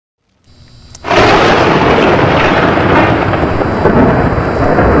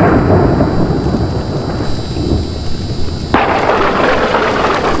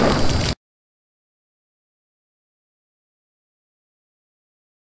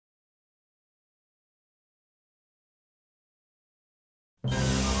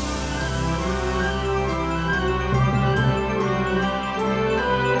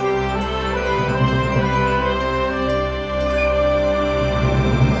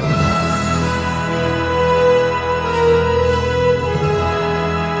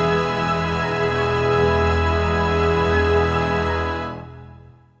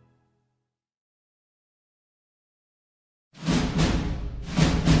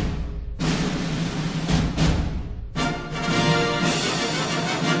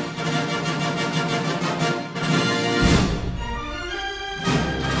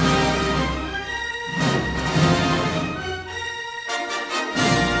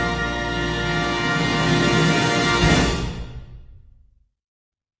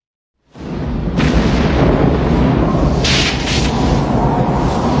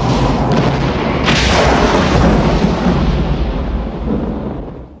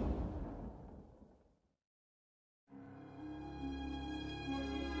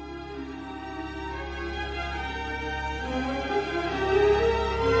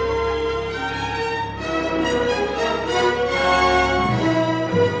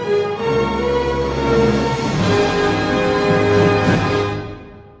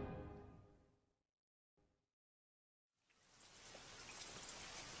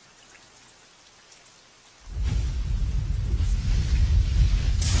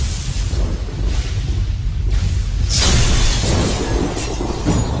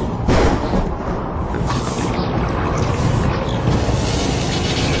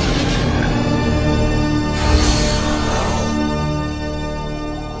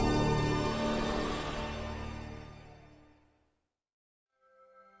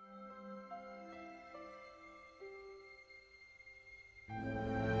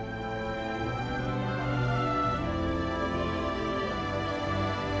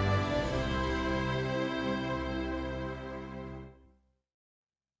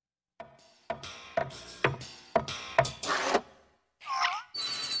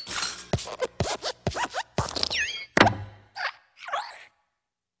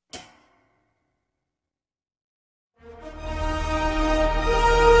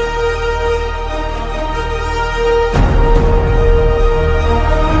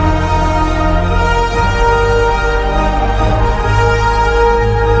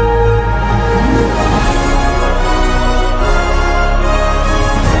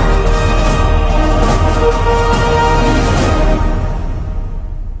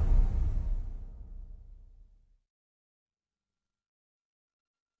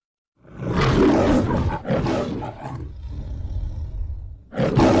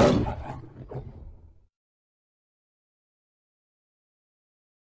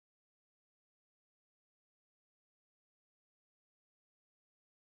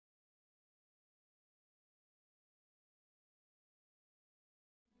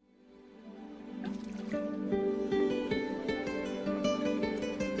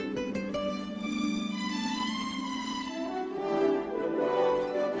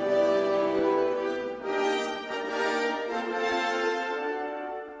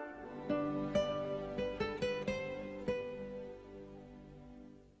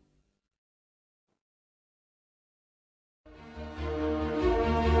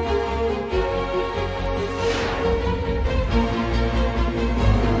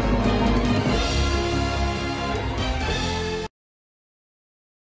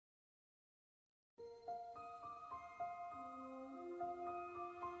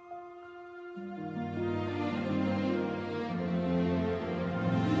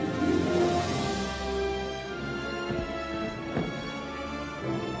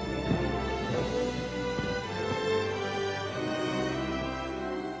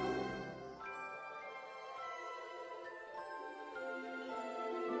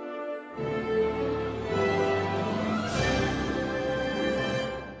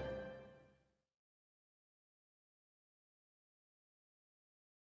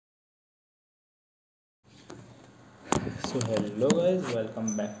So hello guys,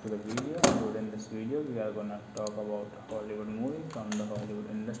 welcome back to the video. Today in this video we are gonna talk about a Hollywood movie from the Hollywood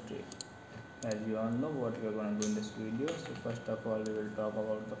industry. As you all know what we are gonna do in this video. So first of all we will talk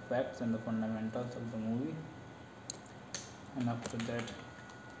about the facts and the fundamentals of the movie, and after that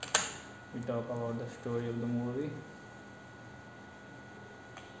we talk about the story of the movie,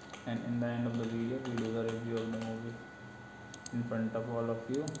 and in the end of the video we do the review of the movie in front of all of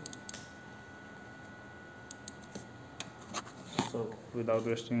you. So without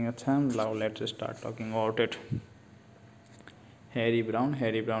wasting your time, now let's start talking about it. Harry Brown.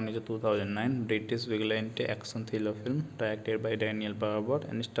 Harry Brown is a 2009 British vigilante action thriller film directed by Daniel Barber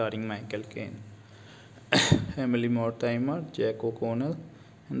and starring Michael Caine, Emily Mortimer, Jack O'Connell,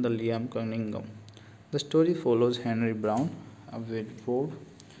 and the Liam Cunningham. The story follows Henry Brown, a Bedford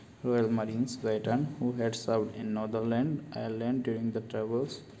Royal Marines veteran who had served in Northern Ireland during the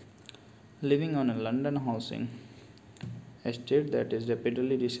Troubles, living on a London housing estate that is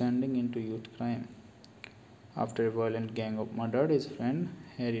rapidly descending into youth crime. After a violent gang of murdered his friend,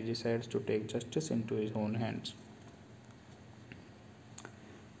 Harry decides to take justice into his own hands.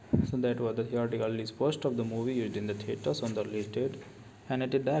 So that was the theatrical release post of the movie used in the theaters on the release date, and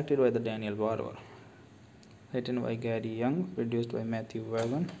it is directed by the Daniel Barber, written by Gary Young, produced by Matthew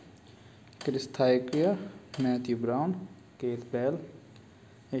Vaughan, Chris Thacker, Matthew Brown, Keith Bell,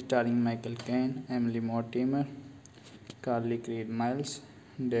 starring Michael Caine, Emily Mortimer, Carly Creed Miles,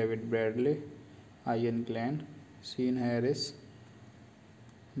 David Bradley, Ian Glenn, Sean Harris,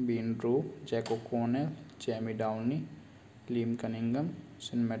 Bean Drew, Jack O'Connell, Jamie Downey, Liam Cunningham.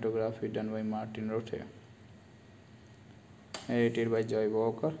 Cinematography done by Martin Rote. Edited by Joy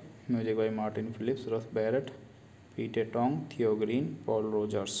Walker. Music by Martin Phillips, Russ Barrett, Peter Tong, Theo Green, Paul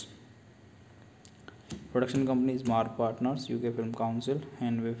Rogers. Production company is Mark Partners, UK Film Council,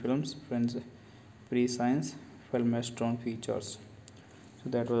 Hanway Films, French Pre-Science, Filmstone Features. So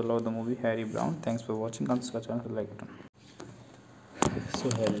that was all of the movie Harry Brown. Thanks for watching. Subscribe channel, like button. So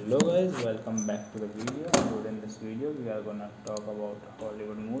hello guys, welcome back to the video. Today in this video we are gonna talk about a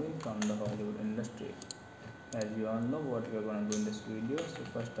Hollywood movie from the Hollywood industry. As you all know what we are gonna do in this video. So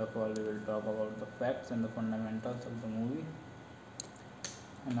first of all we will talk about the facts and the fundamentals of the movie,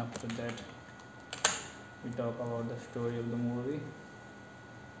 and after that we talk about the story of the movie,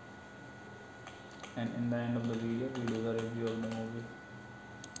 and in the end of the video we do the review of the movie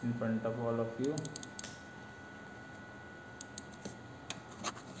in front of all of you.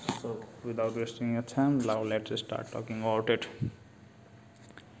 So without wasting your time, now let's start talking about it.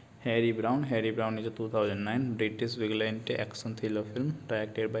 Harry Brown is a 2009 British vigilante action thriller film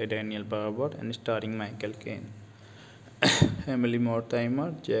directed by Daniel Barber and starring Michael Caine, Emily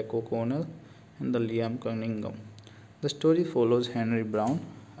Mortimer, Jack O'Connell, and the Liam Cunningham. The story follows Henry Brown,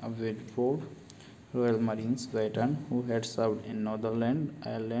 a Whitford Royal Marines veteran who had served in Northern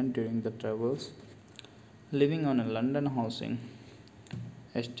Ireland during the troubles, living on a London housing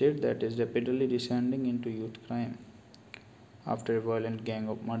estate that is rapidly descending into youth crime. After a violent gang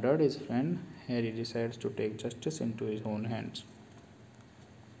of murdered his friend, Harry decides to take justice into his own hands.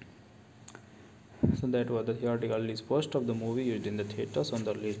 So that was the theatrical release post of the movie used in the theaters on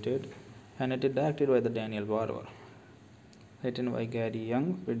the release date, and it is directed by the Daniel Barber, written by Gary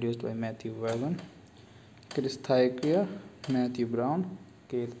Young, produced by Matthew Vaughan, Chris Thacker, Matthew Brown,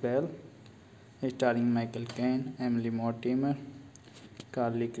 Keith Bell, starring Michael Caine, Emily Mortimer,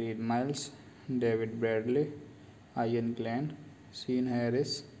 Carly Creed Miles, David Bradley, Ian Glenn, Sean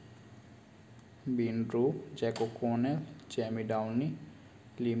Harris, Bean Drew, Jack O'Connell, Jamie Downey,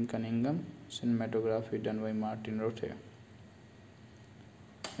 Liam Cunningham. Cinematography done by Martin Rote.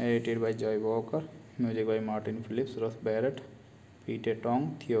 Edited by Joy Walker. Music by Martin Phillips, Russ Barrett, Peter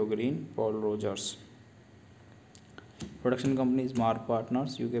Tong, Theo Green, Paul Rogers. Production company is Mark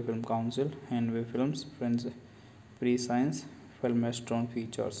Partners, UK Film Council, Hanway Films, Friends, Pre-Science, Filmastron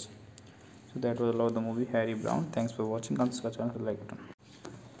Features. So that was all of the movie Harry Brown. Thanks for watching. Subscribe channel, like button.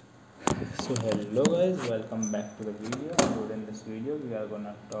 So hello guys, welcome back to the video. Today in this video we are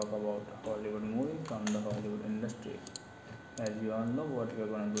gonna talk about Hollywood movie from the Hollywood industry. As you all know what we are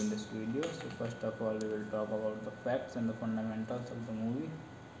gonna do in this video. So first of all we will talk about the facts and the fundamentals of the movie,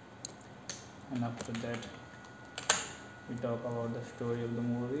 and after that we talk about the story of the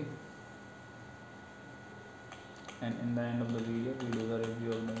movie, and in the end of the video we do the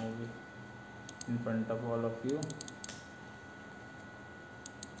review of the movie in front of all of you.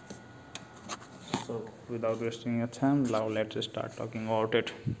 So without wasting your time, now let's start talking about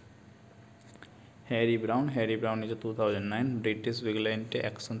it. Harry Brown is a 2009 British vigilante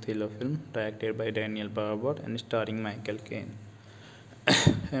action thriller film directed by Daniel Barber and starring Michael Caine,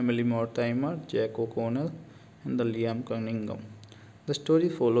 Emily Mortimer, Jack O'Connell, and the Liam Cunningham. The story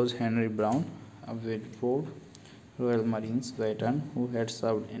follows Henry Brown, a Whitford Royal Marines veteran who had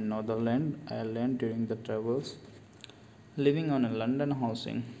served in Northern Ireland during the troubles, living on a London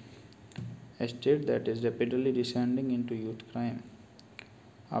housing estate that is rapidly descending into youth crime.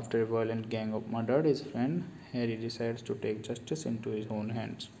 After a violent gang of murdered his friend, Harry decides to take justice into his own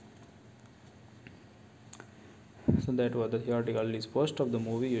hands. So that was the theatrical release post of the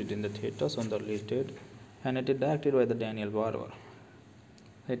movie used in the theaters on the release date, and it is directed by the Daniel Barber,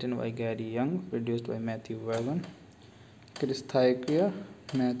 written by Gary Young, produced by Matthew Vaughan, Chris Thacker,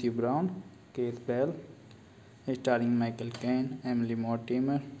 Matthew Brown, Keith Bell, starring Michael Caine, Emily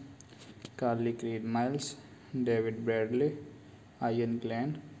Mortimer, Carly Creed Miles, David Bradley, Ian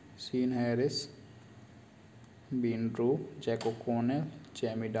Glenn, Sean Harris, Bean Drew, Jack O'Connell,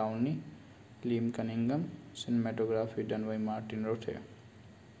 Jamie Downey, Liam Cunningham. Cinematography done by Martin Rote.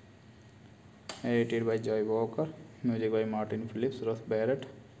 Edited by Joy Walker. Music by Martin Phillips, Russ Barrett,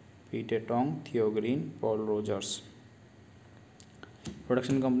 Peter Tong, Theo Green, Paul Rogers.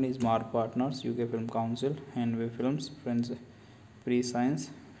 Production company is Mark Partners, UK Film Council, Hanway Films, Friends, Pre-Science,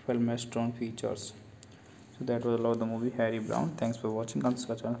 Filmastron Features. So that was all of the movie Harry Brown. Thanks for watching.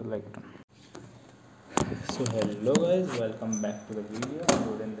 Subscribe channel, like button. So hello guys, welcome back to the video.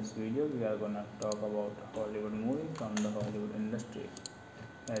 Today in this video we are gonna talk about Hollywood movie from the Hollywood industry.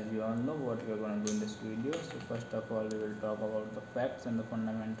 As you all know what we are gonna do in this video. So first of all we will talk about the facts and the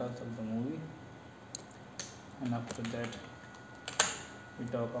fundamentals of the movie, and after that we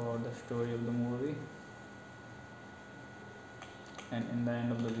talk about the story of the movie, and in the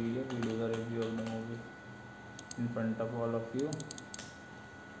end of the video we do the review of the movie in front of all of you.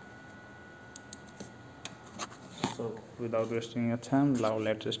 So without wasting your time, now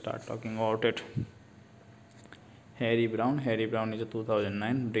let's start talking about it. Harry Brown is a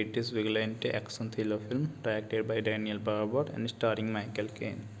 2009 British vigilante action thriller film directed by Daniel Barber and starring Michael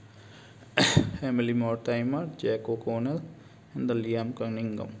Caine, Emily Mortimer, Jack O'Connell, and the Liam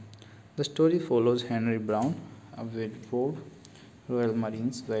Cunningham. The story follows Henry Brown, a Whitford Royal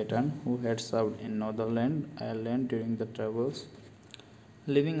Marines veteran who had served in Northern Ireland during the troubles,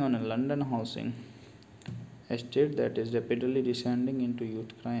 living on a London housing estate that is rapidly descending into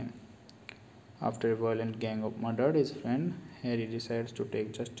youth crime. After a violent gang of murdered his friend, Harry decides to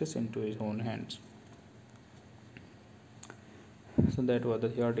take justice into his own hands. So that was the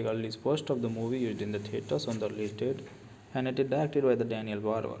theatrical release post of the movie used in the theaters on the release date, and it is directed by the Daniel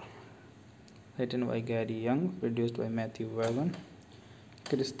Barber, written by Gary Young, produced by Matthew Vaughan,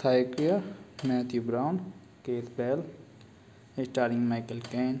 Chris Thacker, Matthew Brown, Keith Bell, starring Michael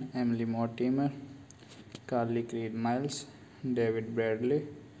Caine, Emily Mortimer, Carly Creed Miles, David Bradley,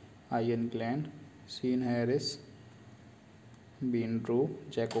 Ian Glenn, Sean Harris, Ben Drew,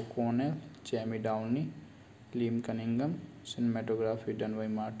 Jack O'Connell, Jamie Downey, Liam Cunningham. Cinematography done by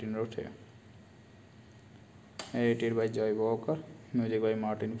Martin Rotte. Edited by Joy Walker. Music by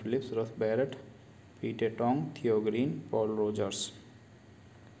Martin Phillips, Russ Barrett, Peter Tong, Theo Green, Paul Rogers.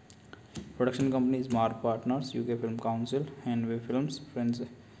 Production companies Mark Partners, UK Film Council, Hanway Films, Friends,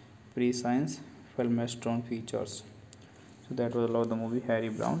 Pre-Science, Filmastron Features. So that was all of the movie Harry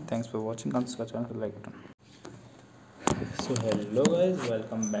Brown. Thanks for watching. Consider channel like button. So hello guys,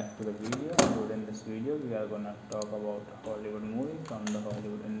 welcome back to the video. Today in this video we are gonna talk about Hollywood movie from the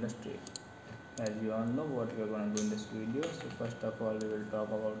Hollywood industry. As you all know what we are gonna do in this video. So first of all we will talk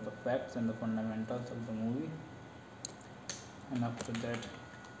about the facts and the fundamentals of the movie, and after that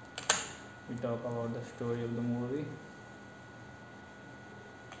we talk about the story of the movie,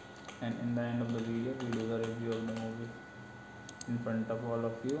 and in the end of the video we do the review of the movie in front of all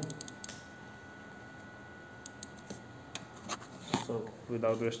of you. So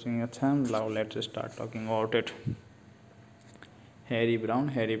without wasting your time, now let's start talking about it. Harry Brown.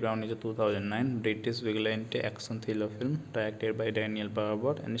 Harry Brown is a 2009 British vigilante action thriller film directed by Daniel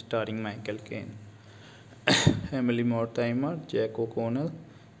Barber and starring Michael Caine, Emily Mortimer, Jack O'Connell,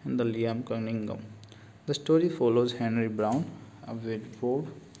 and the Liam Cunningham. The story follows Henry Brown, a widowed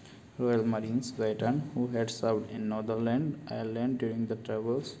Royal Marines veteran who had served in Northern Ireland during the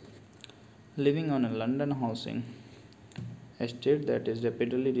Troubles, living on a London housing estate that is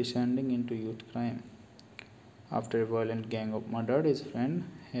rapidly descending into youth crime. After a violent gang of murdered his friend,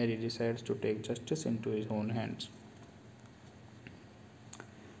 Harry decides to take justice into his own hands.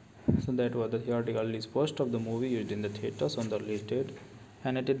 So that was the theatrical release post of the movie used in the theaters on the release date,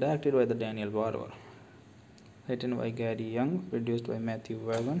 and it is directed by the Daniel Barber, written by Gary Young, produced by Matthew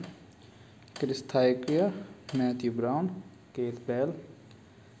Vaughan, Chris Thacker, Matthew Brown, Keith Bell,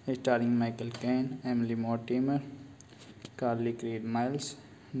 starring Michael Caine, Emily Mortimer, Carly Creed Miles,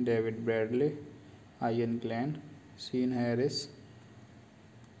 David Bradley, Ian Glenn, Sean Harris,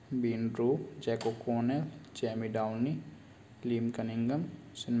 Ben Drew, Jack O'Connell, Jamie Downey, Liam Cunningham.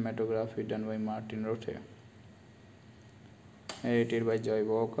 Cinematography done by Martin Rotte. Edited by Joy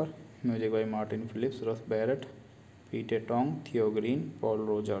Walker. Music by Martin Phillips, Russ Barrett, Peter Tong, Theo Green, Paul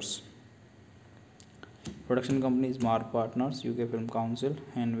Rogers. Production companies Mark Partners, UK Film Council,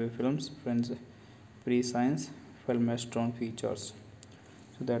 Hanway Films, Friends, Pre-Science, Filmastron Features.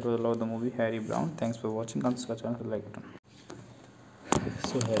 So that was all of the movie Harry Brown. Thanks for watching. Consider channel like button.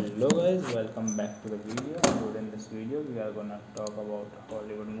 So hello guys, welcome back to the video. Today in this video we are gonna talk about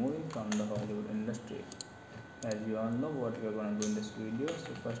Hollywood movie from the Hollywood industry. As you all know what we are gonna do in this video.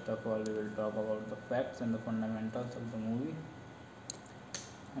 So first of all we will talk about the facts and the fundamentals of the movie,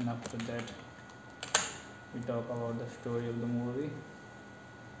 and after that we talk about the story of the movie,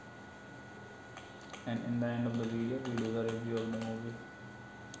 and in the end of the video we do the review of the movie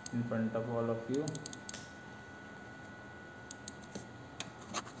in front of all of you.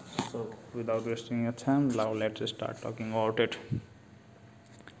 So without wasting your time, now let's start talking about it.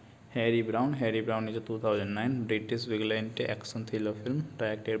 Harry Brown. Harry Brown is a 2009 British vigilante action thriller film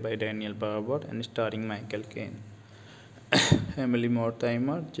directed by Daniel Barber and starring Michael Caine, Emily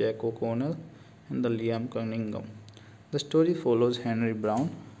Mortimer, Jack O'Connell, and the Liam Cunningham. The story follows Henry Brown,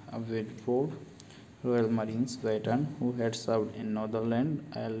 a widowed Royal Marines veteran who had served in Northern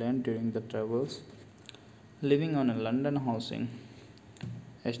Ireland during the Troubles, living on a London housing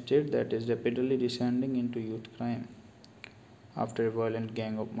estate that is rapidly descending into youth crime. After a violent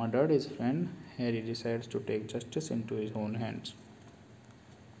gang of murdered his friend, Harry decides to take justice into his own hands.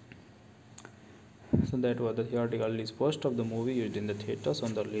 So that was the theatrical release post of the movie used in the theaters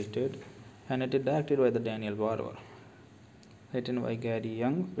on the release date, and it is directed by the Daniel Barber, written by Gary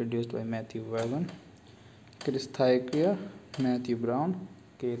Young, produced by Matthew Vaughan, Chris Thacker, Matthew Brown,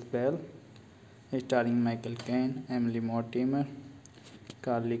 Keith Bell, starring Michael Caine, Emily Mortimer,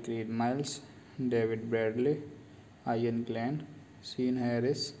 Carly Creed Miles, David Bradley, Ian Glenn, Sean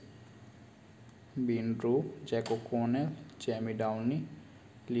Harris, Ben Drew, Jack O'Connell, Jamie Downey,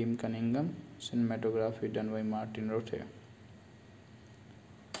 Liam Cunningham. Cinematography done by Martin Rotte.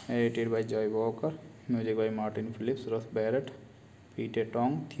 Edited by Joy Walker. Music by Martin Phillips, Russ Barrett, Peter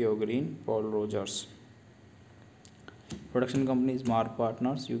Tong, Theo Green, Paul Rogers. Production companies Mark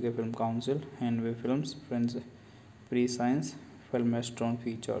Partners, UK Film Council, Hanway Films, Friends, Pre-Science, Filmastron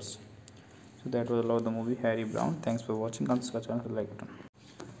Features. So that was all of the movie Harry Brown. Thanks for watching. Consider channel like button.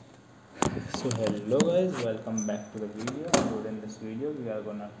 So hello guys, welcome back to the video. Today in this video we are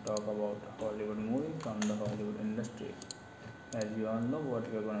gonna talk about Hollywood movie from the Hollywood industry. As you all know what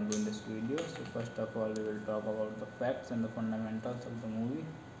we are gonna do in this video. So first of all, we will talk about the facts and the fundamentals of the movie,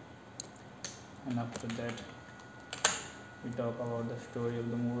 and after that we talk about the story of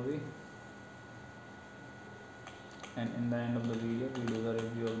the movie, and in the end of the video we do the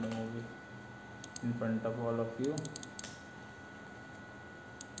review of the movie in front of all of you.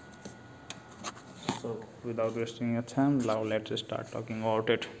 So without wasting your time, now let's start talking about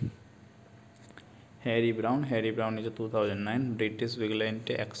it. Harry Brown. Harry Brown is a 2009 British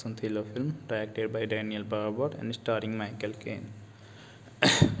vigilante action thriller film directed by Daniel Barber and starring Michael Caine,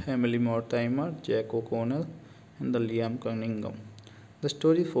 Emily Mortimer, Jack O'Connell, and the Liam Cunningham. The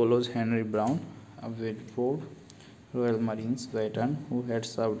story follows Henry Brown, a Whitford Royal Marines veteran who had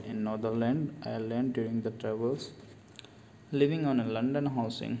served in Northern Ireland during the troubles, living on a London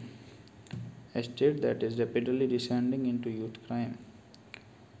housing estate that is rapidly descending into youth crime.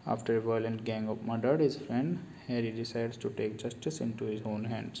 After a violent gang of murdered his friend, Harry decides to take justice into his own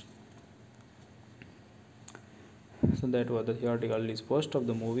hands. So that was the theatrical release post of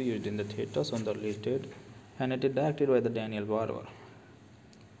the movie used in the theaters on the release date, and it is directed by the Daniel Barber,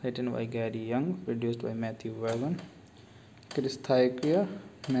 written by Gary Young, produced by Matthew Vaughan, Chris Thacker,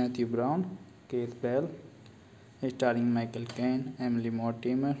 Matthew Brown, Keith Bell, starring Michael Caine, Emily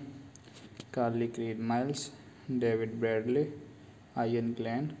Mortimer, Carly Creed Miles, David Bradley, Ian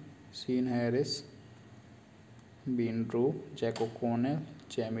Glenn, Sean Harris, Ben Drew, Jack O'Connell,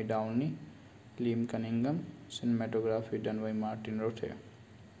 Jamie Downey, Liam Cunningham. Cinematography done by Martin Rote.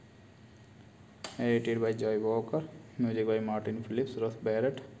 Edited by Joy Walker. Music by Martin Phillips, Russ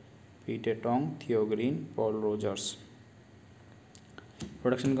Barrett, Peter Tong, Theo Green, Paul Rogers.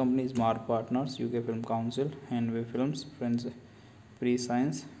 Production company is Mark Partners, UK Film Council, Hanway Films, Friends,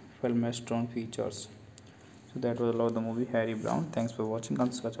 Pre-Science, Filmstone Features. So that was all of the movie Harry Brown. Thanks for watching.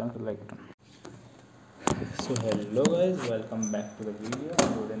 Subscribe channel, like button. So hello guys, welcome back to the video.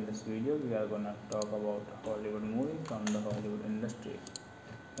 Today in this video we are gonna talk about Hollywood movie from the Hollywood industry.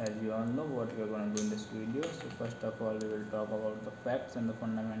 As you all know what we are gonna do in this video. So first of all, we will talk about the facts and the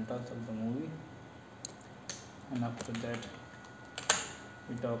fundamentals of the movie, and after that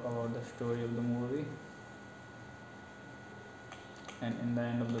we talk about the story of the movie, and in the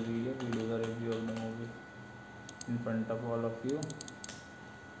end of the video we do the review of the movie in front of all of you.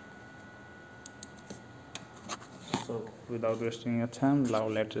 So without wasting your time, now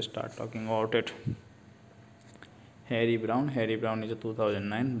let's start talking about it. Harry Brown. Harry Brown is a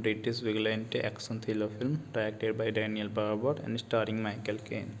 2009 British vigilante action thriller film directed by Daniel Barber and starring Michael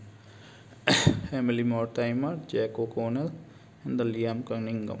Caine, Emily Mortimer, Jack O'Connell, and the Liam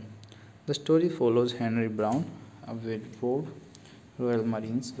Cunningham. The story follows Henry Brown, a Whitford Royal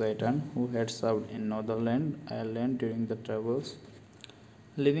Marines veteran who had served in Northern Ireland during the troubles,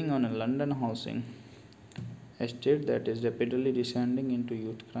 living on a London housing estate that is rapidly descending into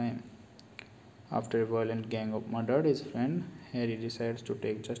youth crime. After a violent gang of murdered his friend, Harry decides to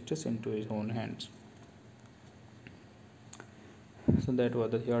take justice into his own hands. So that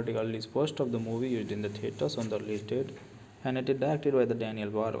was the theatrical release post of the movie used in the theaters on the release date, and it is directed by the Daniel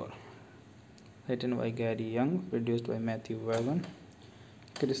Barber, written by Gary Young, produced by Matthew Vaughan,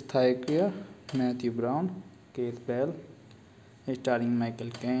 Chris Thacker, Matthew Brown, Keith Bell, starring Michael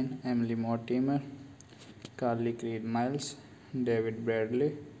Caine, Emily Mortimer, Carly Creed Miles, David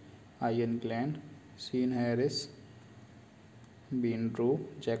Bradley, Ian Glenn, Sean Harris, Ben Drew,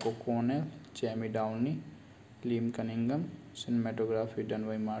 Jack O'Connell, Jamie Downey, Liam Cunningham. Cinematography done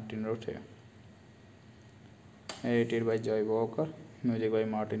by Martin Rote. Edited by Joy Walker. Music by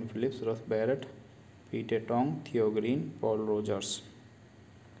Martin Phillips, Russ Barrett, Peter Tong, Theo Green, Paul Rogers.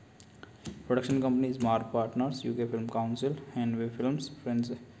 Production company is Mark Partners, UK Film Council, Hanway Films,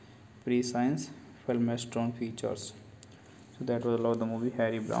 Friends, Pre-Science, Filmstone Features. So that was all of the movie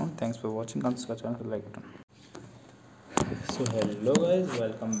Harry Brown. Thanks for watching. Subscribe channel, like button. So hello guys,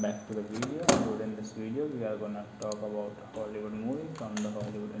 welcome back to the video. Today in this video we are gonna talk about Hollywood movie from the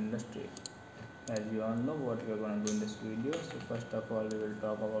Hollywood industry. As you all know what we are gonna do in this video. So first of all, we will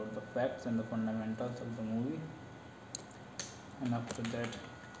talk about the facts and the fundamentals of the movie, and after that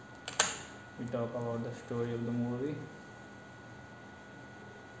we talk about the story of the movie,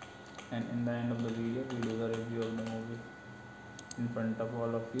 and in the end of the video we do the review of the movie in front of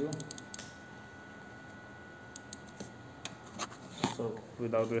all of you. So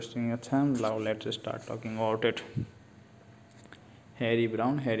without wasting your time, now let's start talking about it. Harry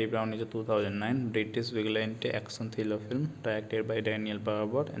Brown. Harry Brown is a 2009 British vigilante action thriller film directed by Daniel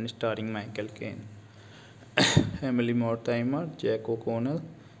Barber and starring Michael Caine, Emily Mortimer, Jack O'Connell,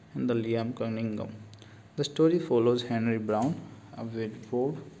 and the Liam Cunningham. The story follows Henry Brown, a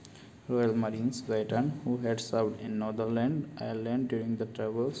widowed Royal Marines veteran who had served in Northern Ireland during the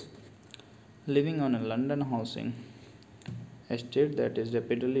troubles, living on a London housing estate that is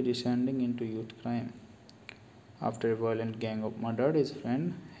rapidly descending into youth crime. After a violent gang of murdered his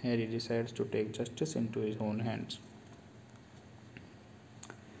friend, Harry decides to take justice into his own hands.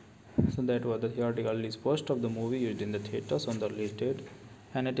 So that was the theatrical release post of the movie used in the theaters on the release date,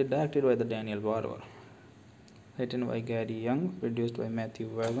 and it is directed by the Daniel Barber, written by Gary Young, produced by Matthew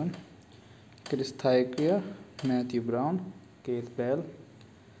Vaughan, Chris Thaikria, Matthew Brown, Keith Bell,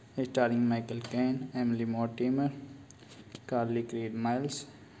 starring Michael Caine, Emily Mortimer, Carly Creed Miles,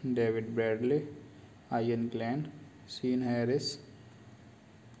 David Bradley, Ian Glenn, Sean Harris,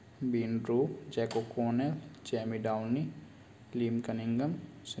 Ben Drew, Jack O'Connell, Jamie Downey, Liam Cunningham.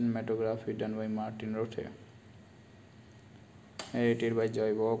 Cinematography done by Martin Rothé. Edited by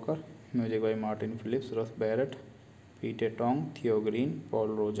Joy Walker. Music by Martin Phillips, Russ Barrett, Peter Tong, Theo Green, Paul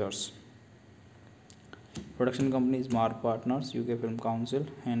Rogers. Production company is Mark Partners, UK Film Council,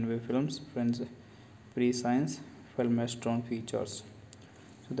 Hanway Films, Friends, Pre-Science, Filmastron Features.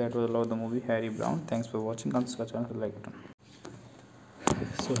 So that was all of the movie Harry Brown. Thanks for watching. Subscribe channel, like button.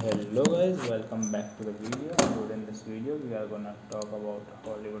 So hello guys, welcome back to the video. Today in this video we are gonna talk about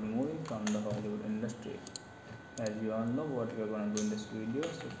Hollywood movie from the Hollywood industry. As you all know what we are gonna do in this video.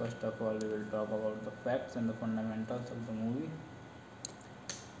 So first of all we will talk about the facts and the fundamentals of the movie,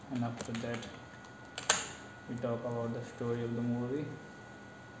 and after that we talk about the story of the movie,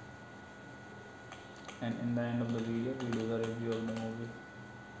 and in the end of the video we do the review of the movie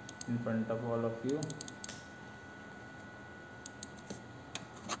in front of all of you.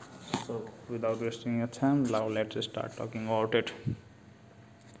 So without wasting your time, now let's start talking about it.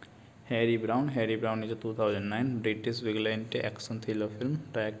 Harry Brown. Harry Brown is a 2009 British vigilante action thriller film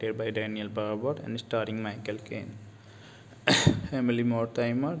directed by Daniel Barber and starring Michael Caine, Emily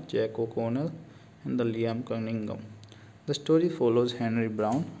Mortimer, Jack O'Connell, and the Liam Cunningham. The story follows Henry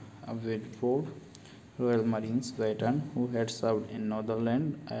Brown, a widowed Royal Marines veteran who had served in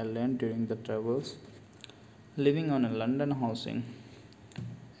Northern Ireland during the troubles, living on a London housing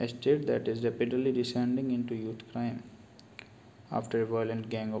estate that is rapidly descending into youth crime. After a violent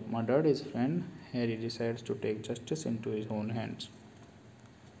gang of murdered his friend, Harry decides to take justice into his own hands.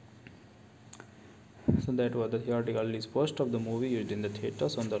 So that was the theatrical release post of the movie used in the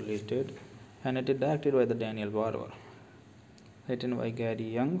theaters on the release date, and it is directed by the Daniel Barber, written by Gary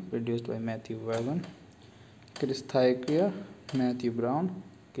Young, produced by Matthew Vaughan, Chris Thaikria, Matthew Brown,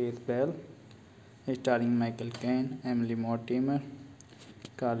 Keith Bell, starring Michael Caine, Emily Mortimer,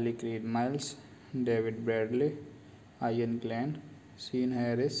 Carly Creed Miles, David Bradley, Ian Glenn, Sean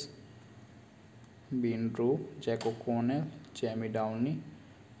Harris, Ben Drew, Jack O'Connell, Jamie Downey,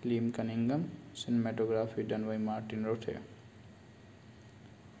 Liam Cunningham. Cinematography done by Martin Rothé.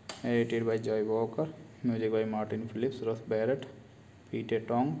 Edited by Joy Walker. Music by Martin Phillips, Russ Barrett, Peter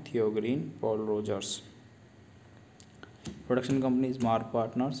Tong, Theo Green, Paul Rogers. Production company is Mark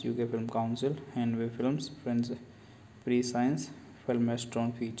Partners, UK Film Council, Hanway Films, Friends, Pre-Science,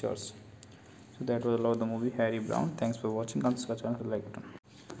 Filmastron Features. So that was all of the movie Harry Brown. Thanks for watching. Subscribe channel, like button.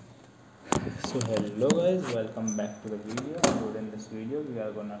 So hello guys, welcome back to the video. Today in this video we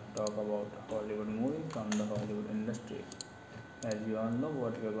are gonna talk about Hollywood movie from the Hollywood industry. As you all know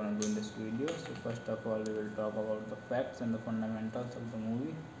what we are gonna do in this video. So first of all we will talk about the facts and the fundamentals of the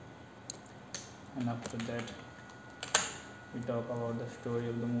movie, and after that we talk about the story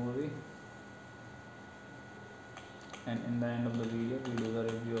of the movie, and in the end of the video we do the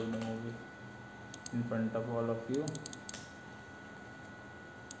review of the movie in front of all of you.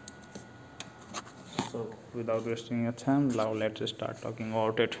 So without wasting your time, now let's start talking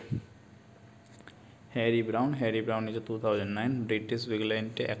about it. Harry Brown. Harry Brown is a 2009 British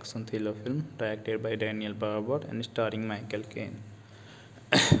vigilante action thriller film directed by Daniel Barber and starring Michael Caine,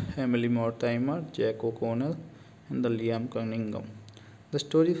 Emily Mortimer, Jack O'Connell, and the Liam Cunningham. The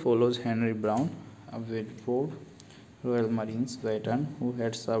story follows Henry Brown, a widowed Royal Marines veteran who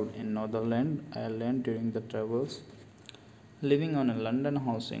had served in Northern Ireland during the troubles, living on a London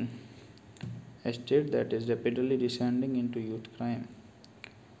housing estate that is rapidly descending into youth crime.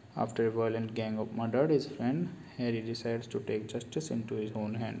 After a violent gang of murdered his friend, Harry decides to take justice into his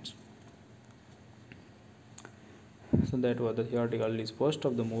own hands. So that was the theatrical release post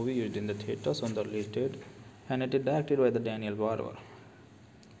of the movie used in the theaters on the release date, and it is directed by the Daniel Barber,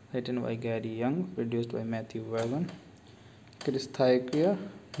 written by Gary Young, produced by Matthew Vaughan, Chris Thaikria,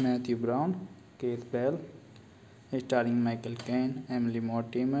 Matthew Brown, Keith Bell, starring Michael Caine, Emily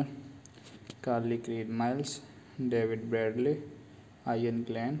Mortimer, Carly Creed Miles, David Bradley, Ian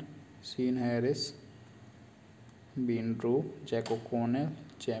Glenn, Sean Harris, Bean Drew, Jack O'Connell,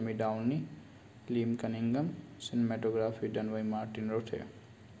 Jamie Downey, Liam Cunningham. Cinematography done by Martin Rothé.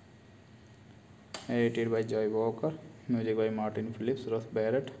 Edited by Joy Walker. Music by Martin Phillips, Russ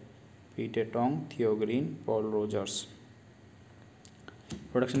Barrett, Peter Tong, Theo Green, Paul Rogers.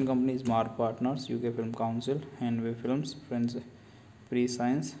 Production company is Mark Partners, UK Film Council, Hanway Films, Friends,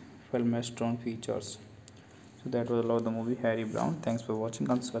 Pre-Science, Filmastron Features. So that was all of the movie Harry Brown. Thanks for watching.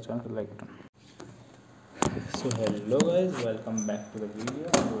 Consider channel like button. So hello guys, welcome back to the video.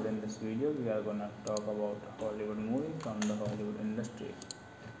 Today in this video we are gonna talk about a Hollywood movie from the Hollywood industry.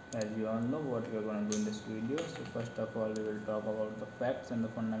 As you all know what we are gonna do in this video. So first of all we will talk about the facts and the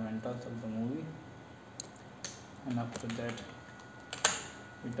fundamentals of the movie, and after that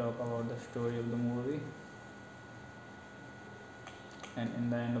we talk about the story of the movie, and in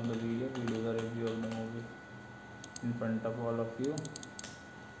the end of the video we do the review of the movie in front of all of you.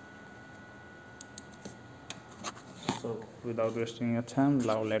 So without wasting your time,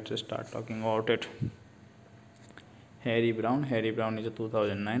 now let's start talking about it. Harry Brown. Harry Brown is a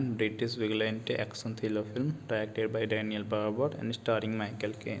 2009 British vigilante action thriller film directed by Daniel Barber and starring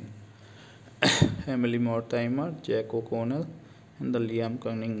Michael Caine, Emily Mortimer, Jack O'Connell, and the Liam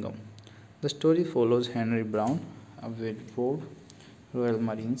Cunningham. The story follows Henry Brown, a Whitford Royal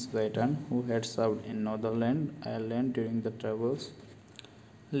Marines veteran who had served in Northern Ireland during the Troubles,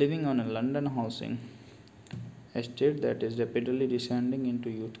 living on a London housing estate that is rapidly descending into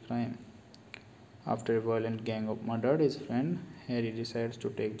youth crime. After a violent gang of murdered his friend, Harry decides to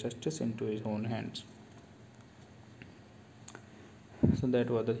take justice into his own hands. So that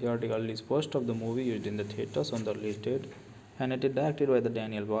was the theatrical release post of the movie used in the theaters on the release date, and it is directed by the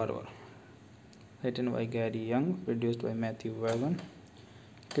Daniel Barber, written by Gary Young, produced by Matthew Vaughan,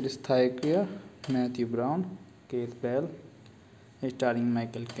 Chris Thacker, Matthew Brown, Keith Bell, starring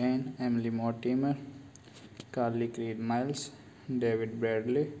Michael Caine, Emily Mortimer, Carly Creed Miles, David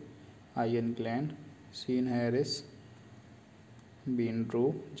Bradley, Ian Glenn, Sean Harris, Bean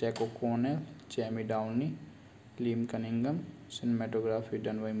Drew, Jack O'Connell, Jamie Downey, Liam Cunningham. Cinematography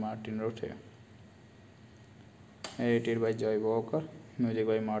done by Martin Rothé. Edited by Joy Walker. Music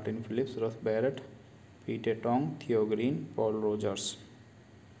by Martin Phillips, Russ Barrett, Peter Tong, Theo Green, Paul Rogers.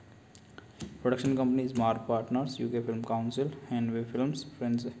 Production company is Mark Partners, UK Film Council, Hanway Films,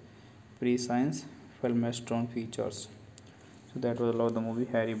 Friends, Pre-Science, Filmastron Features. So that was all of the movie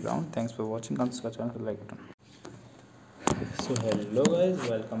Harry Brown. Thanks for watching. Consider channel like button. So hello guys,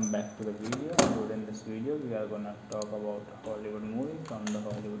 welcome back to the video. Today in this video we are gonna talk about a Hollywood movie from the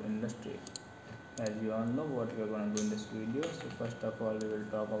Hollywood industry. As you all know what we are gonna do in this video. So first of all we will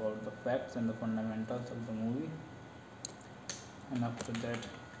talk about the facts and the fundamentals of the movie, and after that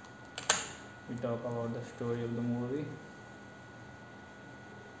we talk about the story of the movie,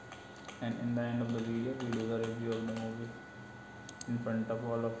 and in the end of the video we do the review of the movie in front of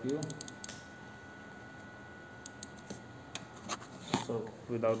all of you. So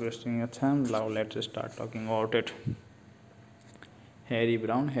without wasting your time, now let's start talking about it. Harry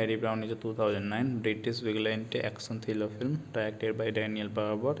Brown. Harry Brown is a 2009 British vigilante action thriller film directed by Daniel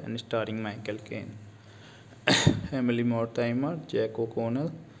Barber and starring Michael Caine, Emily Mortimer, Jack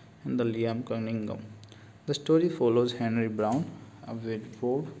O'Connell, and the Liam Cunningham. The story follows Henry Brown, a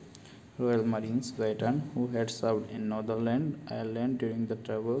Whitford Royal Marines veteran who had served in Northern Ireland during the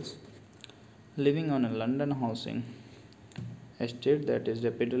Troubles, living on a London housing estate that is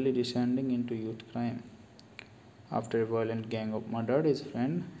rapidly descending into youth crime. After a violent gang of murdered his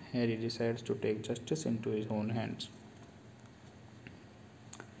friend, Harry decides to take justice into his own hands.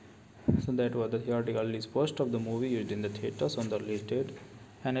 So that was the theatrical release post of the movie used in the theaters on the release date,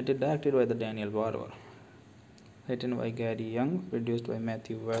 and it is directed by the Daniel Barber, written by Gary Young, produced by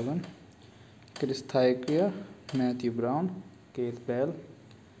Matthew Vaughan, Chris Thacker, Matthew Brown, Keith Bell,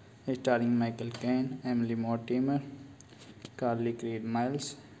 starring Michael Caine, Emily Mortimer, Carly Creed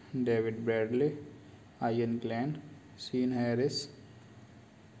Miles, David Bradley, Ian Glenn, Sean Harris,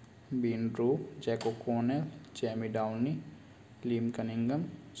 Bean Drew, Jack O'Connell, Jamie Downey, Liam Cunningham.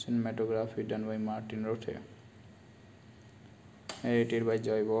 Cinematography done by Martin Rothé. Edited by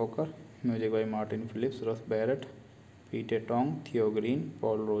Joy Walker. Music by Martin Phillips, Russ Barrett, Peter Tong, Theo Green,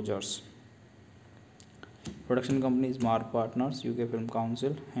 Paul Rogers. Production company is Mark Partners, UK Film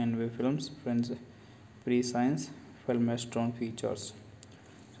Council, Hanway Films, Friends, Pre-Science, Filmastron Features.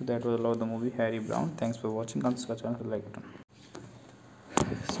 So that was all of the movie Harry Brown. Thanks for watching. Consider channel like button.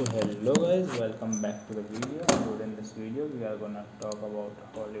 So hello guys, welcome back to the video. Today in this video we are gonna talk about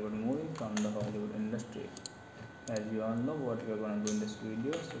a Hollywood movie from the Hollywood industry. As you all know what we are gonna do in this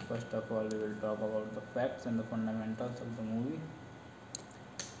video. So first of all we will talk about the facts and the fundamentals of the movie,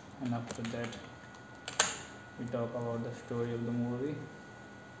 and after that we talk about the story of the movie,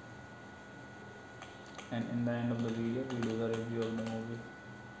 and in the end of the video we do the review of the movie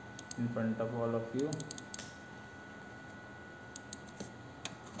in front of all of you.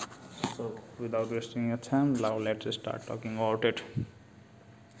 So without wasting your time, now let's start talking about it.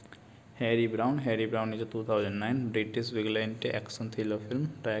 Harry Brown. Harry Brown is a 2009 British vigilante action thriller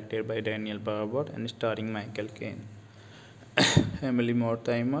film directed by Daniel Barber and starring Michael Caine, Emily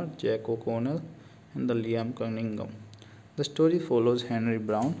Mortimer, Jack O'Connell, and the Liam Cunningham. The story follows Henry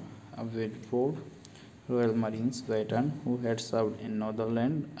Brown, a Whitford Royal Marines veteran who had served in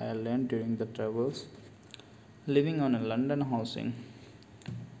Northern Ireland during the Troubles, living on a London housing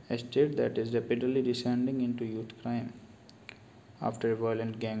estate that is rapidly descending into youth crime. After a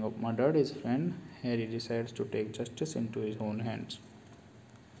violent gang of murdered his friend, Harry decides to take justice into his own hands.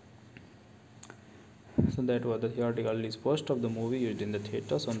 So that was the theatrical release post of the movie used in the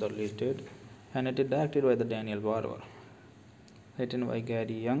theaters on the release date, and it is directed by the Daniel Barber. Written by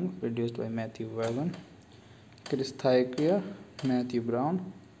Gary Young, produced by Matthew Vaughan, Chris Thacker, Matthew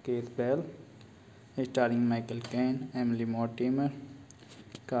Brown, Keith Bell, starring Michael Caine, Emily Mortimer,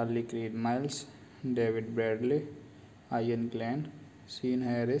 Carly Creed Miles, David Bradley, Ian Glenn, Sean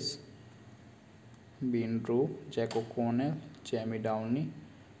Harris, Ben Drew, Jack O'Connell, Jamie Downey,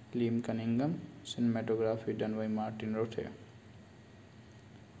 Liam Cunningham. Cinematography done by Martin Rote.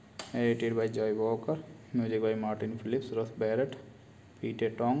 Edited by Joy Walker. Music by Martin Phillips, Russ Barrett, Peter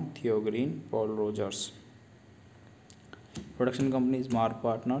Tong, Theo Green, Paul Rogers. Production company is Mark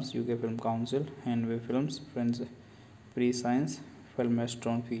Partners, UK Film Council, Hanway Films, Friends, Pre-Science,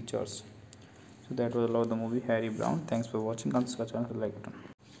 Filmastron Features. So that was all of the movie Harry Brown. Thanks for watching. Subscribe channel, like button.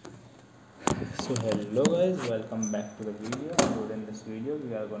 So hello guys, welcome back to the video. Today in this video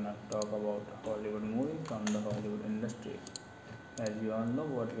we are gonna talk about Hollywood movie from the Hollywood industry. As you all know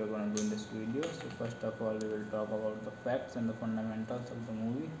what we are gonna do in this video. So first of all we will talk about the facts and the fundamentals of the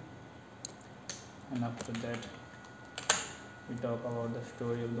movie, and after that we talk about the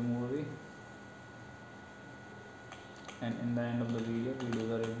story of the movie, and in the end of the video we do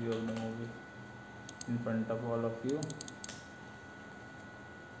the review of the movie in front of all of you.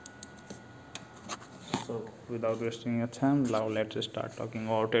 So without wasting your time, now let's start talking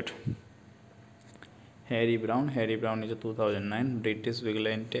about it. Harry Brown. Harry Brown is a 2009 British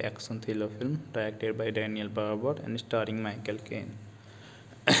vigilante action thriller film directed by Daniel Barber and starring Michael Caine,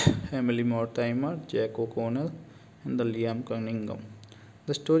 Emily Mortimer, Jack O'Connell, and the Liam Cunningham.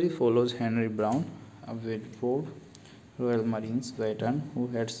 The story follows Henry Brown, a Whitford Royal Marines veteran who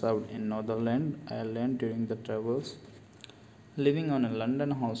had served in Northern Ireland during the Troubles, living on a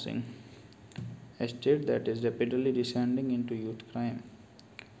London housing estate that is rapidly descending into youth crime.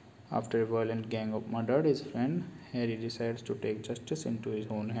 After a violent gang of murdered his friend, Harry decides to take justice into his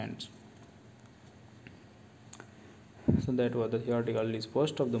own hands. So that was the theatrical release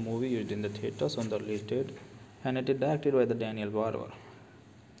post of the movie used in the theaters on the release date, and it is directed by the Daniel Barber.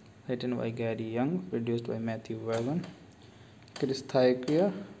 Written by Gary Young, produced by Matthew Vaughan, Chris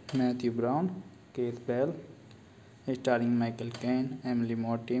Thacker, Matthew Brown, Keith Bell, starring Michael Caine, Emily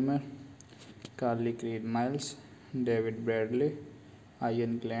Mortimer, Carly Creed Miles, David Bradley,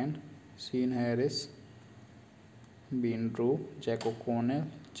 Ian Glenn, Sean Harris, Ben Drew, Jack O'Connell,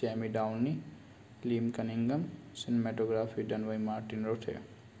 Jamie Downey, Liam Cunningham. Cinematography done by Martin Rote.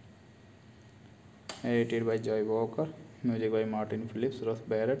 Edited by Joy Walker. Music by Martin Phillips, Russ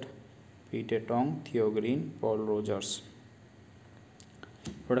Barrett, Peter Tong, Theo Green, Paul Rogers.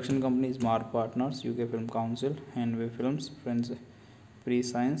 Production company is Mark Partners, UK Film Council, Hanway Films, Friends,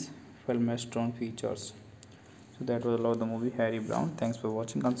 Pre-Science, Filmastron Features. So that was all of the movie Harry Brown. Thanks for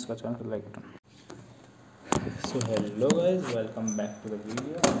watching. Subscribe channel, like button. So hello guys, welcome back to the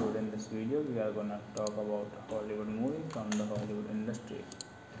video. Today in this video we are gonna talk about Hollywood movie from the Hollywood industry.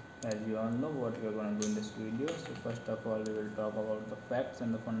 As you all know what we are gonna do in this video. So first of all we will talk about the facts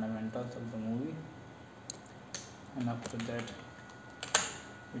and the fundamentals of the movie, and after that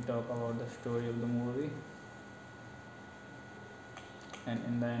we talk about the story of the movie, and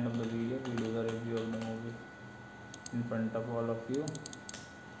in the end of the video we do the review of the movie in front of all of you.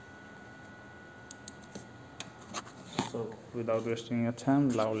 So without wasting your time,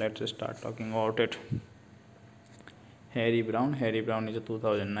 now let's start talking about it. Harry Brown. Harry Brown is a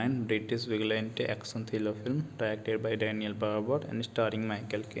 2009 British vigilante action thriller film directed by Daniel Barber and starring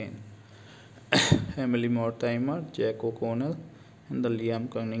Michael Caine, Emily Mortimer, Jack O'Connell, and the Liam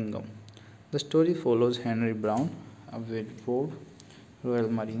Cunningham. The story follows Henry Brown, a Whitford Royal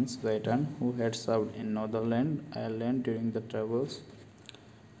Marines veteran who had served in Northern Ireland during the Troubles,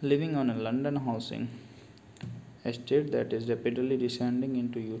 living on a London housing estate that is rapidly descending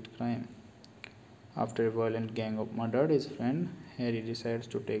into youth crime. After a violent gang of murdered his friend, Harry decides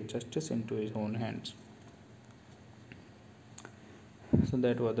to take justice into his own hands. So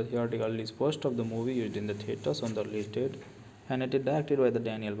that was the theatrical release post of the movie used in the theaters on the release date, and it is directed by the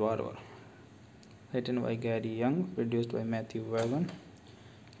Daniel Barber, written by Gary Young, produced by Matthew Vaughan,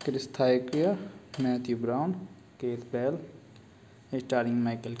 Chris Thacker, Matthew Brown, Keith Bell, starring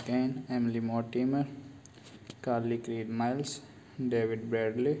Michael Caine, Emily Mortimer, Carly Creed Miles, David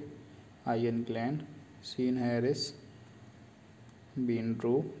Bradley, Ian Glenn, Sean Harris, Ben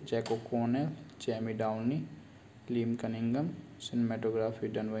Drew, Jack O'Connell, Jamie Downey, Liam Cunningham.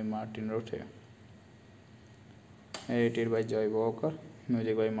 Cinematography done by Martin Rothé. Edited by Joy Walker.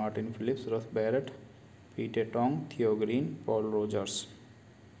 Music by Martin Phillips, Russ Barrett, Peter Tong, Theo Green, Paul Rogers.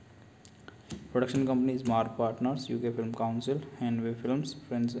 Production company is Mark Partners, UK Film Council, Hanway Films,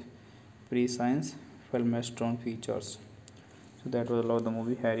 Friends, Pre-Science, Filmstone Features. So that was all of the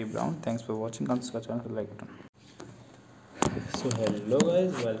movie Harry Brown. Thanks for watching. Subscribe channel, like button. So hello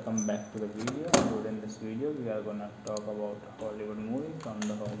guys, welcome back to the video. Today in this video we are gonna talk about a Hollywood movie from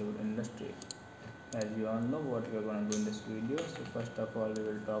the Hollywood industry. As you all know what we are gonna do in this video. So first of all we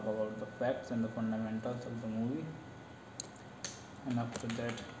will talk about the facts and the fundamentals of the movie, and after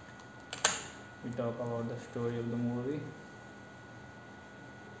that we talk about the story of the movie,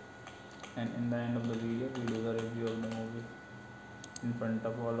 and in the end of the video we do the review of the movie in front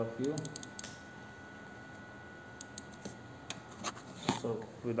of all of you. So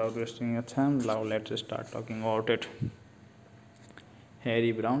without wasting your time, now let's start talking about it.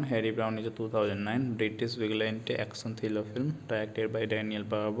 Harry Brown. Harry Brown is a 2009 British vigilante action thriller film directed by Daniel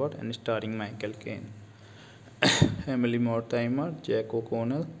Barber and starring Michael Caine, Emily Mortimer, Jack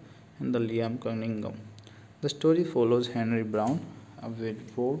O'Connell, and the Liam Cunningham. The story follows Henry Brown, a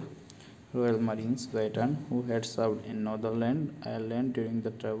Whitford Royal Marines veteran who had served in Northern Ireland during the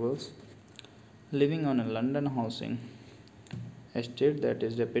Troubles, living on a London housing estate that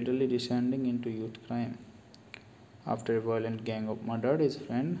is rapidly descending into youth crime. After a violent gang of murdered his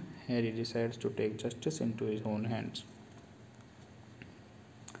friend, Harry decides to take justice into his own hands.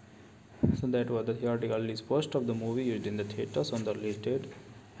 So that was the theatrical release post of the movie used in the theaters on the release date,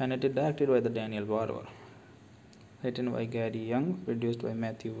 and it is directed by the Daniel Barber, written by Gary Young, produced by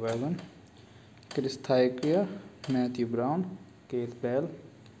Matthew Vaughan, Chris Thacker, Matthew Brown, Keith Bell,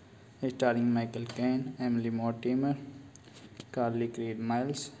 starring Michael Caine, Emily Mortimer, Carly Creed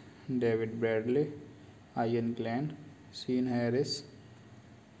Miles, David Bradley, Ian Glenn, Sean Harris,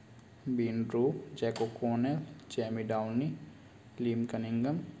 Ben Drew, Jack O'Connell, Jamie Downey, Liam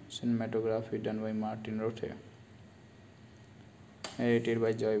Cunningham. Cinematography done by Martin Rothé. Edited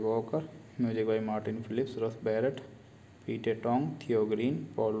by Joy Walker. Music by Martin Phillips, Russ Barrett, Peter Tong, Theo Green,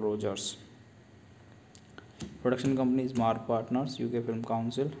 Paul Rogers. Production company is Mark Partners, UK Film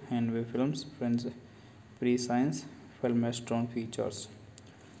Council, Hanway Films, Friends, Pre-Science, Filmstone Features.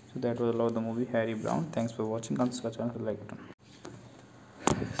 So that was all of the movie Harry Brown. Thanks for watching. Subscribe channel, like button.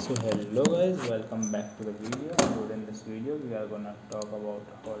 So hello guys, welcome back to the video. Today in this video we are gonna talk about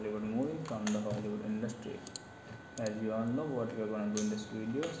a Hollywood movie from the Hollywood industry. As you all know what we are gonna do in this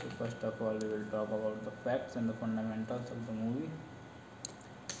video. So first of all we will talk about the facts and the fundamentals of the movie,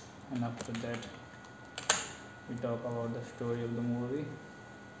 and after that we talk about the story of the movie,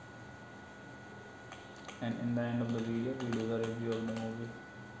 and in the end of the video we do the review of the movie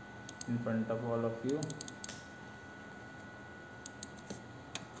in front of all of you.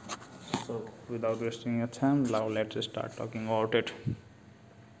 So without wasting your time, now let's start talking about it.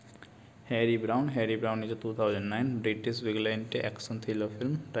 Harry Brown. Harry Brown is a 2009 British vigilante action thriller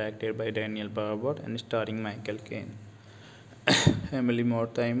film directed by Daniel Barber and starring Michael Caine, Emily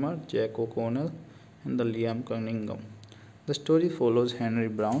Mortimer, Jack O'Connell, and the Liam Cunningham. The story follows Henry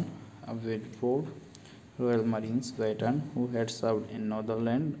Brown, a Whitford Royal Marines veteran who had served in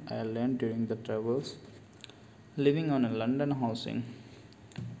Northern Ireland during the Troubles, living on a London housing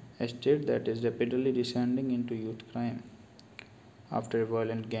estate that is rapidly descending into youth crime. After a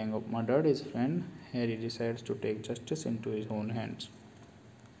violent gang of murdered his friend, Harry decides to take justice into his own hands.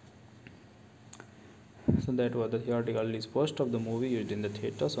 So that was the theatrical release post of the movie used in the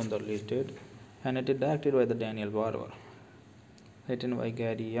theaters on the release date, and it is directed by the Daniel Barber, written by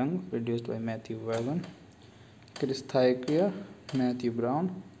Gary Young, produced by Matthew Vaughan, Chris Thacker, Matthew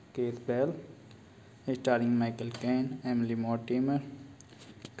Brown, Keith Bell, starring Michael Caine, Emily Mortimer,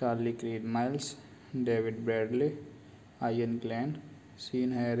 Carly Creed Miles, David Bradley, Ian Glenn,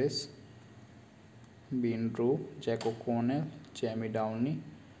 Sean Harris, Ben Drew, Jack O'Connell, Jamie Downey,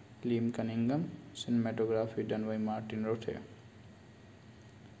 Liam Cunningham. Cinematography done by Martin Rothé.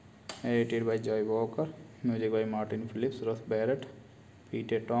 Edited by Joy Walker. Music by Martin Phillips, Russ Barrett,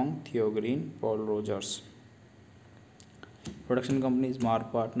 Peter Tong, Theo Green, Paul Rogers. Production companies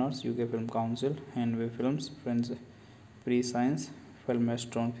Mark Partners, UK Film Council, Hanway Films, Friends, Pre-Science,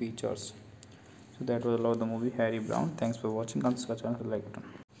 Filmastron Features. So that was all of the movie Harry Brown. Thanks for watching. Consider channel like button.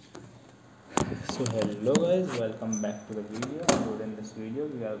 So hello guys, welcome back to the video. Today in this video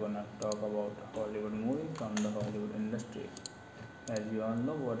we are gonna talk about Hollywood movie from the Hollywood industry. As you all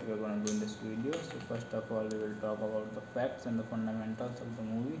know what we are gonna do in this video. So first of all we will talk about the facts and the fundamentals of the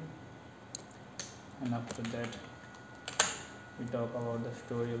movie, and after that we talk about the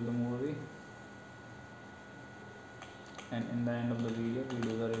story of the movie, and in the end of the video we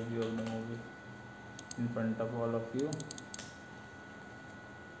do the review of the movie in front of all of you.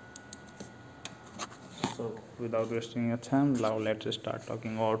 So without wasting your time, now let's start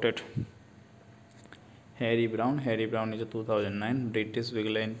talking about it. Harry Brown. Harry Brown is a 2009 British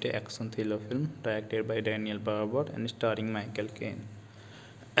vigilante action thriller film directed by Daniel Barber and starring Michael Caine,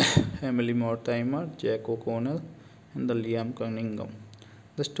 Emily Mortimer, Jack O'Connell, and the Liam Cunningham.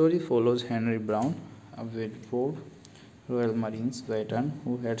 The story follows Henry Brown, a widowed Royal Marines veteran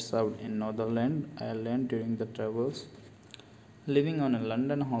who had served in Northern Ireland during the Troubles, living on a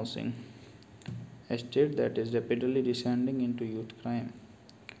London housing estate that is rapidly descending into youth crime.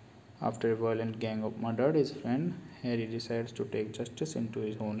 After a violent gang of murdered his friend, Harry decides to take justice into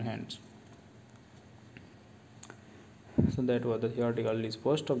his own hands. So that was the theatrical release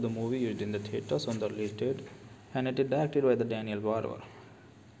post of the movie used in the theaters on the release date, and it is directed by the Daniel Barber.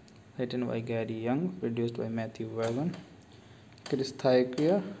 Written by Gary Young, produced by Matthew Vaughan, Chris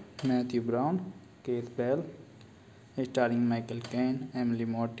Thaikir, Matthew Brown, Keith Bell, starring Michael Caine, Emily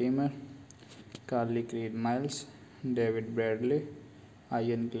Mortimer, Carly Creed Miles, David Bradley,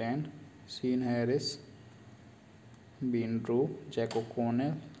 Ian Glenn, Sean Harris, Ben Drew, Jack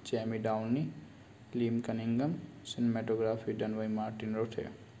O'Connell, Jamie Downey, Liam Cunningham. Cinematography done by Martin Rote.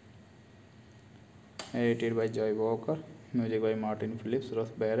 Edited by Joy Walker. Music by Martin Phillips, Russ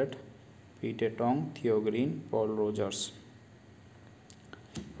Barrett, Peter Tong, Theo Green, Paul Rogers.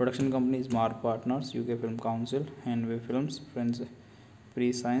 Production companies Mark Partners, UK Film Council, Hanway Films, Friends,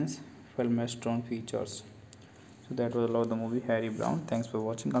 Pre-Science, Filmastron Features. So that was all of the movie Harry Brown. Thanks for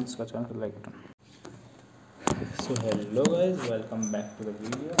watching. Consider channel like button. So hello guys, welcome back to the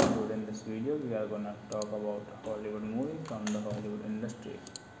video. Today in this video we are gonna talk about Hollywood movie from the Hollywood industry.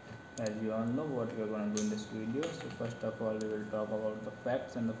 As you all know what we are gonna do in this video. So first of all we will talk about the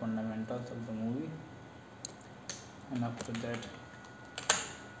facts and the fundamentals of the movie, and after that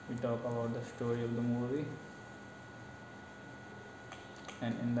we talk about the story of the movie,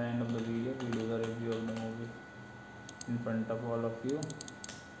 and in the end of the video we do the review of the movie in front of all of you.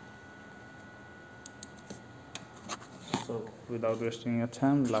 So without wasting your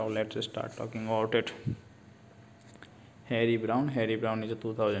time, now let's start talking about it. Harry Brown. Harry Brown is a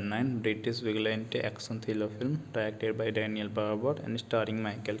 2009 British vigilante action thriller film directed by Daniel Barber and starring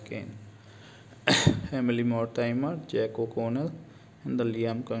Michael Caine, Emily Mortimer, Jack O'Connell, and the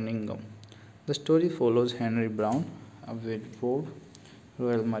Liam Cunningham. The story follows Henry Brown, a widowed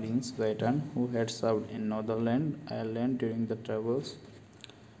Royal Marines veteran who had served in Northern Ireland during the Troubles,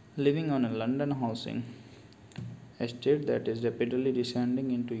 living on a London housing estate that is rapidly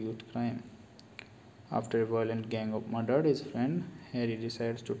descending into youth crime. After a violent gang of murdered his friend, Harry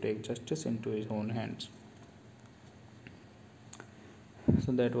decides to take justice into his own hands.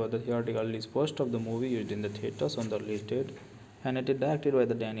 So that was the theatrical release post of the movie used in the theaters on the release date, and it is directed by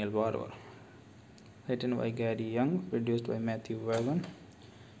the Daniel Barber. Written by Gary Young, produced by Matthew Vaughan,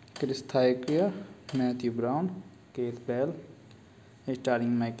 Chris Thaikir, Matthew Brown, Keith Bell,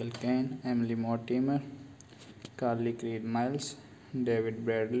 starring Michael Caine, Emily Mortimer, Carly Creed Miles, David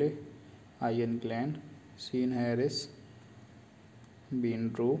Bradley, Ian Glenn, Sean Harris, Ben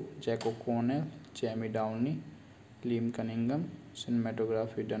Drew, Jack O'Connell, Jamie Downey, Liam Cunningham.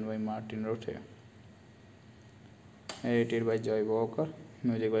 Cinematography done by Martin Rote. Edited by Joy Walker.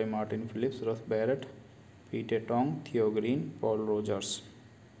 Music by Martin Phillips, Russ Barrett, Peter Tong, Theo Green, Paul Rogers.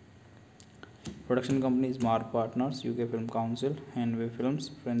 Production companies Mark Partners, UK Film Council, Hanway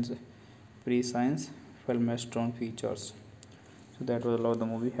Films, Friends, Pre-Science, Filmastron Features. So that was all of the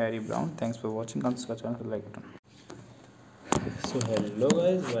movie Harry Brown. Thanks for watching. Consider channel like button. So hello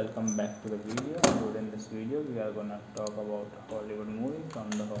guys, welcome back to the video. Today in this video we are gonna talk about Hollywood movie from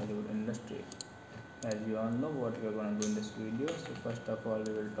the Hollywood industry. As you all know what we are gonna do in this video. So first of all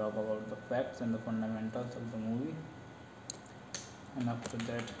we will talk about the facts and the fundamentals of the movie, and after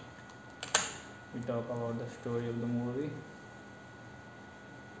that we talk about the story of the movie,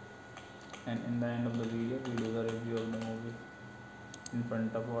 and in the end of the video we do the review of the movie in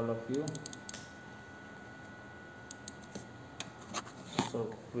front of all of you. So,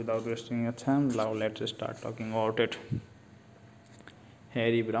 without wasting your time, now let's start talking about it.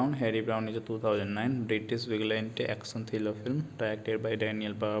 Harry Brown. Harry Brown is a 2009 British vigilante action thriller film directed by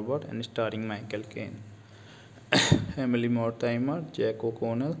Daniel Barber and starring Michael Caine, Emily Mortimer, Jack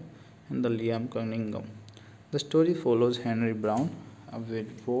O'Connell, and the Liam Cunningham. The story follows Henry Brown, a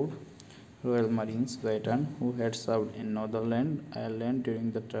Whitford Royal Marines veteran who had served in Northern Ireland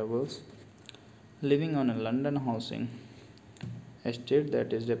during the troubles, living on a London housing estate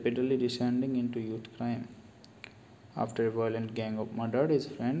that is rapidly descending into youth crime. After a violent gang of murdered his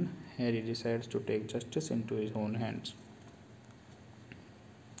friend, Harry decides to take justice into his own hands.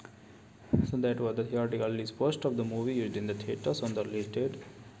 So that was the theatrical release post of the movie used in the theaters on the release date,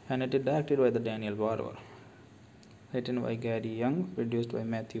 and it is directed by the Daniel Barber, written by Gary Young, produced by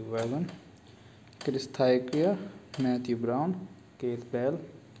Matthew Vaughan, Chris Thacker, Matthew Brown, Keith Bell,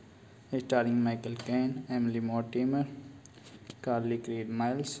 starring Michael Caine, Emily Mortimer, Carly Creed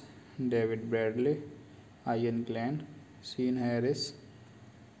Miles, David Bradley, Ian Glenn, Sean Harris,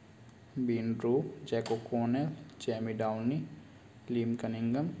 Bean Drew, Jack O'Connell, Jamie Downey, Liam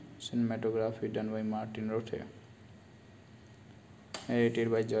Cunningham. Cinematography done by Martin Rote.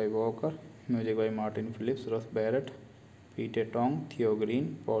 Edited by Joy Walker. Music by Martin Phillips, Russ Barrett, Peter Tong, Theo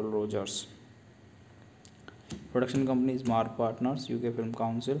Green, Paul Rogers. Production company is Mark Partners, UK Film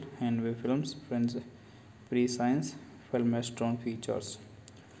Council, Hanway Films, Friends, Pre-Science, Filmstone Features.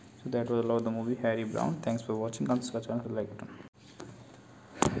 So that was all of the movie Harry Brown. Thanks for watching. Subscribe channel, like button.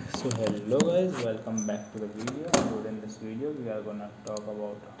 So hello guys, welcome back to the video. Today in this video we are gonna talk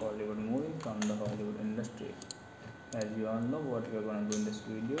about a Hollywood movie from the Hollywood industry. As you all know what we are gonna do in this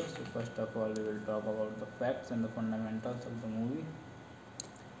video. So first of all we will talk about the facts and the fundamentals of the movie,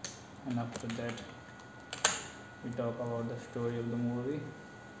 and after that we talk about the story of the movie,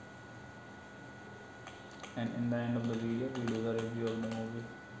 and in the end of the video we do the review of the movie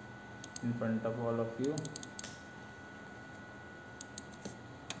in front of all of you.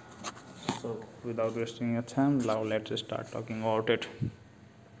 So without wasting your time, now let's start talking about it.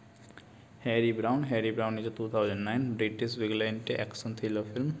 Harry Brown. Harry Brown is a 2009 British vigilante action thriller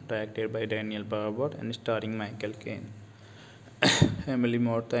film directed by Daniel Barber and starring Michael Caine, Emily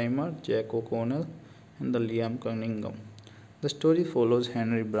Mortimer, Jack O'Connell, and the Liam Cunningham. The story follows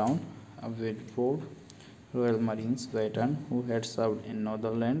Henry Brown, a Whitford Royal Marines veteran who had served in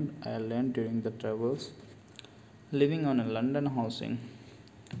Northern Ireland during the troubles, living on a London housing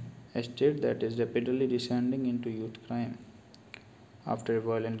estate that is rapidly descending into youth crime. After a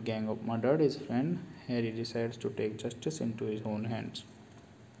violent gang of murdered his friend, Harry decides to take justice into his own hands.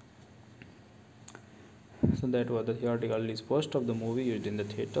 So that was the theatrical release post of the movie used in the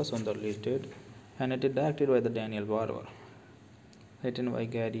theaters on the release date, and it is directed by the Daniel Barber, written by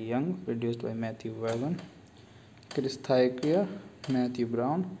Gary Young, produced by Matthew Vaughan, Chris Thacker, Matthew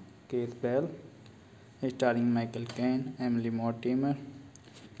Brown, Keith Bell, starring Michael Caine, Emily Mortimer,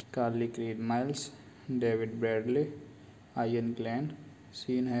 Carly Creed Miles, David Bradley, Ian Glenn,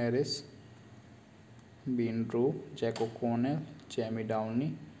 Sean Harris, Bean Drew, Jack O'Connell, Jamie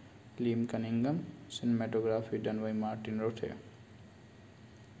Downey, Liam Cunningham. Cinematography done by Martin Rote.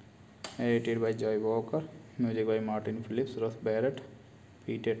 Edited by Joy Walker. Music by Martin Phillips, Russ Barrett,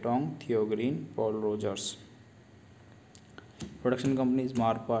 Peter Tong, Theo Green, Paul Rogers. Production company is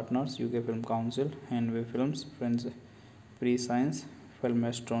Mark Partners, UK Film Council, Hanway Films, Friends, Pre-Science,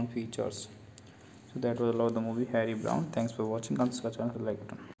 Filmstone Features. So that was all of the movie Harry Brown. Thanks for watching. Subscribe channel, like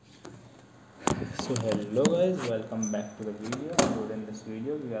button. So hello guys, welcome back to the video. Today in this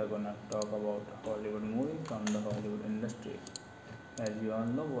video we are gonna talk about a Hollywood movie from the Hollywood industry. As you all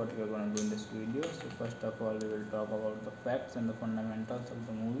know what we are gonna do in this video. So first of all we will talk about the facts and the fundamentals of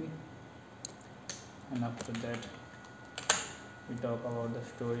the movie, and after that we talk about the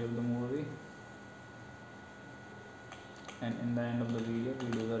story of the movie, and in the end of the video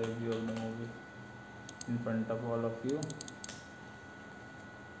we do the review of the movie in front of all of you.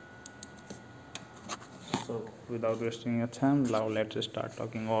 So without wasting your time, now let's start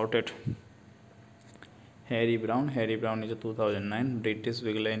talking about it. Harry Brown. Harry Brown is a 2009 British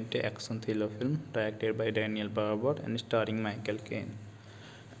vigilante action thriller film directed by Daniel Barber and starring Michael Caine,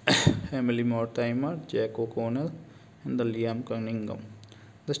 Emily Mortimer, Jack O'Connell, and the Liam Cunningham.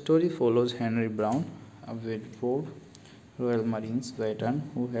 The story follows Henry Brown, a Whitford Royal Marines veteran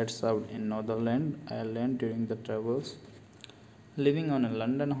who had served in Northern Ireland during the troubles, living on a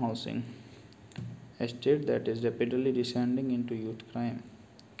London housing estate that is rapidly descending into youth crime.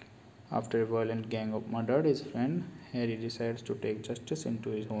 After a violent gang of murdered his friend, Harry decides to take justice into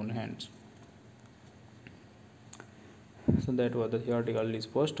his own hands. So that was the theatrical release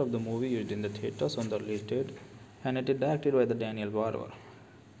post of the movie used in the theaters on the release date, and it is directed by the Daniel Barber.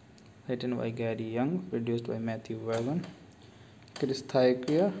 Written by Gary Young, produced by Matthew Vaughan, Chris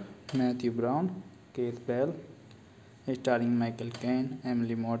Thayer's, Matthew Brown, Keith Bell, starring Michael Caine,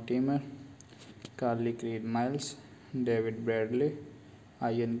 Emily Mortimer, Carly Creed Miles, David Bradley,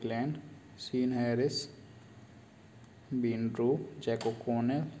 Ian Glenn, Sean Harris, Ben Drew, Jack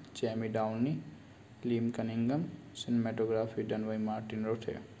O'Connell, Jamie Downey, Liam Cunningham. Cinematography done by Martin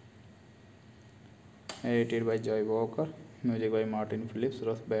Rothé. Edited by Joy Walker. Music by Martin Phillips,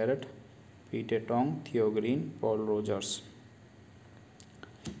 Russ Barrett, Peter Tong, Theo Green, Paul Rogers.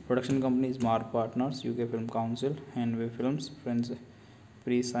 Production companies Mark Partners, UK Film Council, Hanway Films, Friends,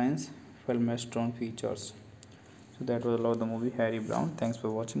 Pre-Science, Filmastron Features. So that was all of the movie Harry Brown. Thanks for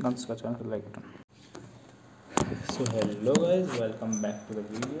watching. Subscribe channel, like button. So hello guys, welcome back to the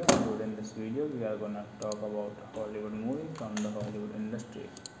video. Today in this video we are gonna talk about Hollywood movie from the Hollywood industry.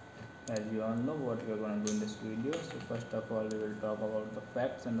 As you all know what we are gonna do in this video. So first of all we will talk about the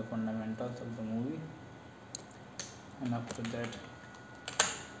facts and the fundamentals of the movie, and after that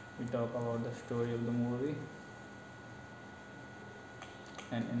we talk about the story of the movie,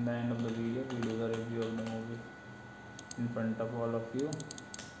 and in the end of the video we do the review of the movie in front of all of you.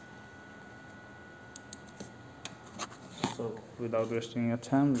 So without wasting your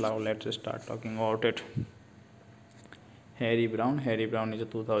time, now let's start talking about it. Harry Brown. Harry Brown is a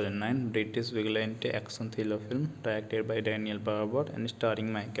 2009 British vigilante action thriller film directed by Daniel Barber and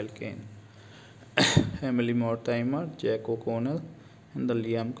starring Michael Caine, Emily Mortimer, Jack O'Connell, and the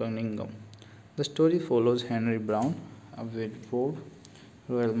Liam Cunningham. The story follows Henry Brown, a widowed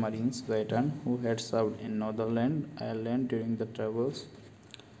Royal Marines veteran who had served in Northern Ireland during the Troubles,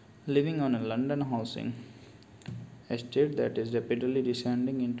 living on a London housing estate that is rapidly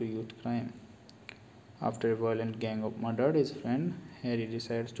descending into youth crime. After a violent gang of murdered his friend, Harry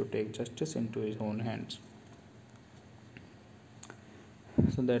decides to take justice into his own hands.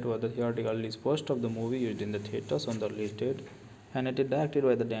 So that was the theatrical release post of the movie used in the theaters on the release date, and it is directed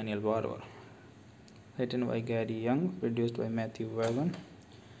by the Daniel Barber. Written by Gary Young, produced by Matthew Vaughan,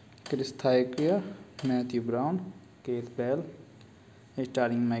 Chris Thayer's, Matthew Brown, Keith Bell,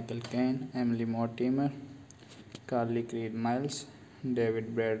 starring Michael Caine, Emily Mortimer, Carly Creed Miles,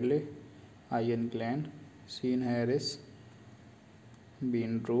 David Bradley, Ian Glenn, Sean Harris,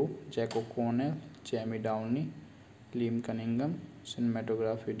 Ben Drew, Jack O'Connell, Jamie Downey, Liam Cunningham.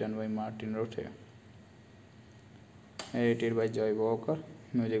 Cinematography done by Martin Rothé. Edited by Joy Walker.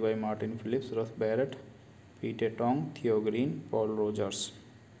 Music by Martin Phillips, Russ Barrett, Peter Tong, Theo Green, Paul Rogers.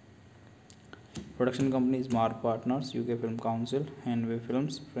 Production companies Mark Partners, UK Film Council, Hanway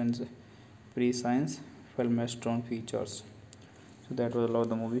Films, Friends, Pre-Science, Filmastron Features. So that was all of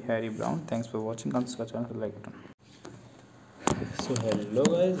the movie Harry Brown. Thanks for watching. Subscribe channel, like button. So hello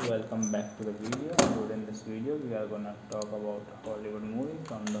guys, welcome back to the video. Today in this video we are gonna talk about Hollywood movie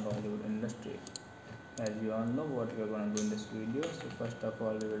from the Hollywood industry. As you all know what we are gonna do in this video. So first of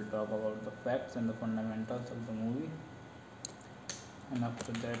all we will talk about the facts and the fundamentals of the movie, and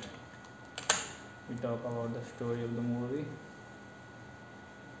after that we talk about the story of the movie,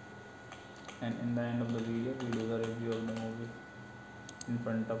 and in the end of the video we do the review of the movie in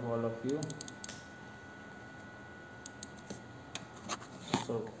front of all of you.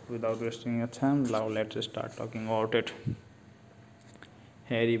 So without wasting your time, now let's start talking about it.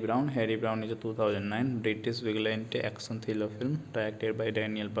 Harry Brown. Harry Brown is a 2009 British vigilante action thriller film directed by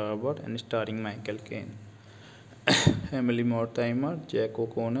Daniel Barber and starring Michael Caine, Emily Mortimer, Jack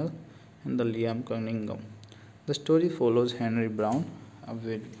O'Connell, and the Liam Cunningham. The story follows Henry Brown, a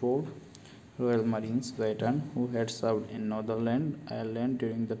widowed Royal Marines veteran who had served in Northern Ireland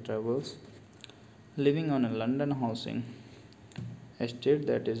during the Troubles, living on a London housing estate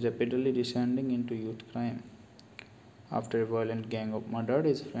that is rapidly descending into youth crime. After a violent gang of murdered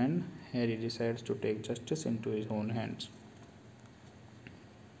his friend, Harry decides to take justice into his own hands.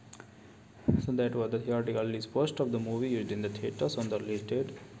 So that was the theatrical release post of the movie used in the theaters on the release date,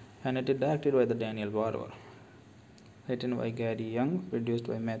 and it is directed by the Daniel Barber. Written by Gary Young, produced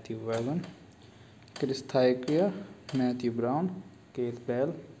by Matthew Vaughan, Chris Thayer's, Matthew Brown, Keith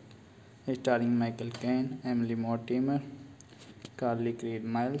Bell, starring Michael Caine, Emily Mortimer, Carly Creed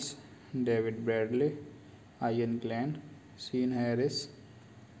Miles, David Bradley, Ian Glenn, Sean Harris,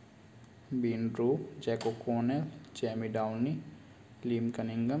 Ben Drew, Jack O'Connell, Jamie Downey, Liam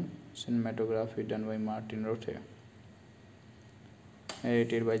Cunningham. Cinematography done by Martin Rothé.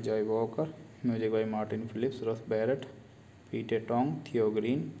 Edited by Joy Walker. Music by Martin Phillips, Russ Barrett, Peter Tong, Theo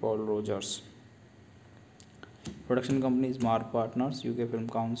Green, Paul Rogers. Production companies Mark Partners, UK Film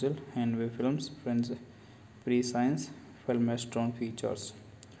Council, Hanway Films, Friends, Pre-Science, Filmastron Features.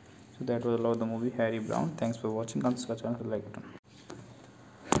 So that was all of the movie Harry Brown. Thanks for watching. Consider channel like button.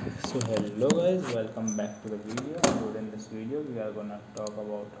 So hello guys, welcome back to the video. Today in this video we are gonna talk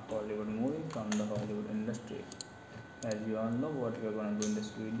about a Hollywood movie from the Hollywood industry. As you all know what we are gonna do in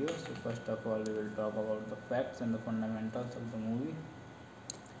this video. So first of all we will talk about the facts and the fundamentals of the movie,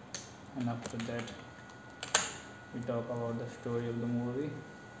 and after that we talk about the story of the movie,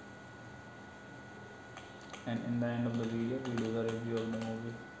 and in the end of the video we do the review of the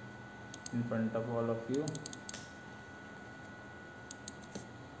movie in front of all of you.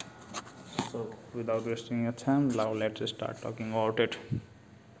 So without wasting your time, now let's start talking about it.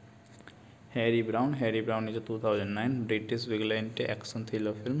 Harry Brown. Harry Brown is a 2009 British vigilante action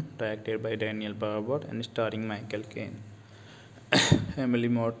thriller film directed by Daniel Barber and starring Michael Caine, Emily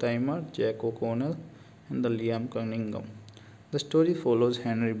Mortimer, Jack O'Connell, and the Liam Cunningham. The story follows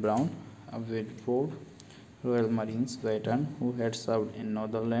Henry Brown, a Whitford Royal Marines veteran who had served in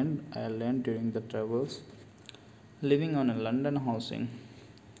Northern Ireland during the Troubles, living on a London housing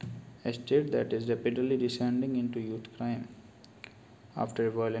estate that is rapidly descending into youth crime. After a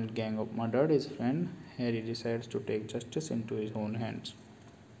violent gang of murdered his friend, Harry decides to take justice into his own hands.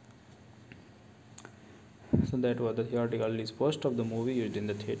 So that was the theatrical release post of the movie used in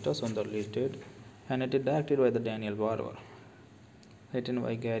the theaters on the release date, and it is directed by the Daniel Barber, written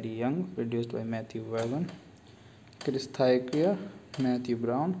by Gary Young, produced by Matthew Vaughan, Chris Thacker, Matthew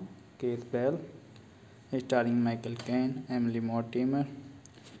Brown, Keith Bell, starring Michael Caine, Emily Mortimer,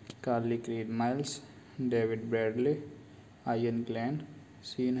 Carly Creed Miles, David Bradley, Ian Glenn,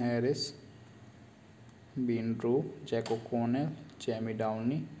 Sean Harris, Bean Drew, Jack O'Connell, Jamie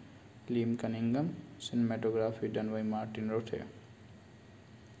Downey, Liam Cunningham. Cinematography done by Martin Rote.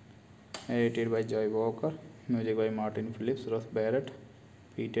 Edited by Joy Walker. Music by Martin Phillips, Russ Barrett,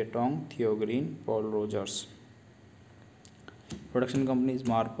 Peter Tong, Theo Green, Paul Rogers. Production company is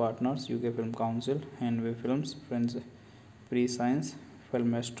Mark Partners, UK Film Council, Hanway Films, Friends, Pre-Science,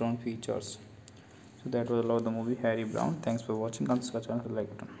 Filmstone Features. So that was all of the movie Harry Brown. Thanks for watching. Consider channel like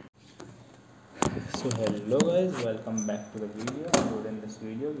button. So hello guys, welcome back to the video. Today in this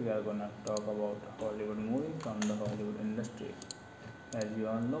video we are gonna talk about a Hollywood movie from the Hollywood industry. As you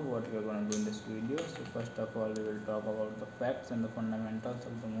all know what we are gonna do in this video. So first of all we will talk about the facts and the fundamentals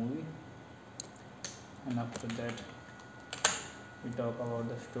of the movie, and after that we talk about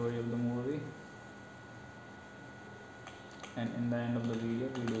the story of the movie, and in the end of the video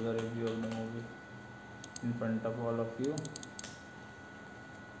we do the review of the movie in front of all of you.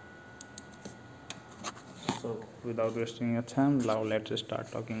 So without wasting your time, now let's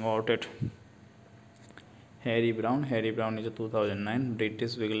start talking about it. Harry Brown. Harry Brown is a 2009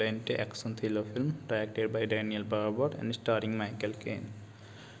 British vigilante action thriller film directed by Daniel Barber and starring Michael Caine,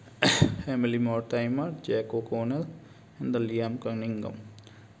 Emily Mortimer, Jack O'Connell, and the Liam Cunningham.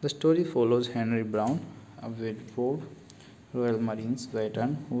 The story follows Henry Brown, a Whitford Royal Marines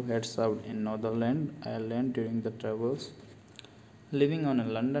veteran who had served in Northern Ireland during the Troubles, living on a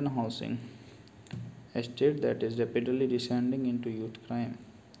London housing estate that is rapidly descending into youth crime.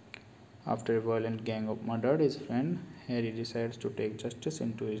 After a violent gang of murdered his friend, Harry decides to take justice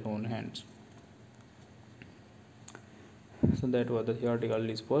into his own hands. So that was the theatrical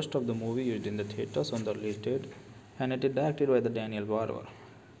release post of the movie used in the theaters on the release date, and it is directed by the Daniel Barber,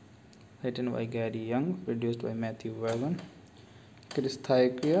 written by Gary Young, produced by Matthew Vaughan, Chris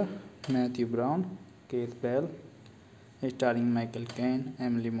Thacker, Matthew Brown, Keith Bell, starring Michael Caine,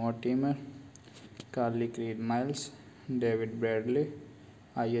 Emily Mortimer, Carly Creed Miles, David Bradley,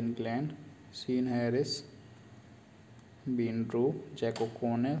 Ian Glenn, Sean Harris, Bean Drew, Jack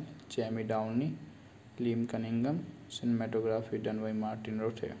O'Connell, Jamie Downey, Liam Cunningham. Cinematography done by Martin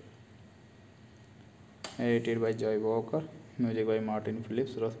Rote. Edited by Joy Walker. Music by Martin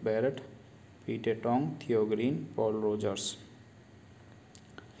Phillips, Russ Barrett, Peter Tong, Theo Green, Paul Rogers.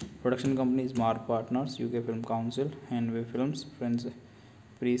 Production company is Mark Partners, UK Film Council, Hanway Films, Friends,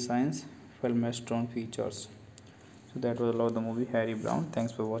 Pre-Science, Filmstone Features. So that was all of the movie Harry Brown.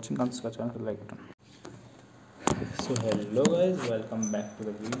 Thanks for watching. Consider channel like button. So hello guys, welcome back to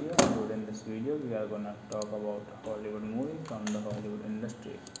the video. Today in this video we are gonna talk about a Hollywood movie from the Hollywood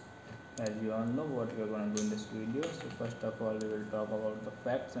industry. As you all know what we are gonna do in this video. So first of all we will talk about the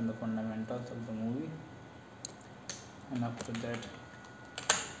facts and the fundamentals of the movie, and after that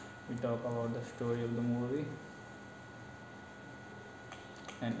we talk about the story of the movie,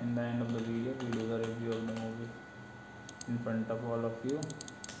 and in the end of the video we do the review of the movie in front of all of you.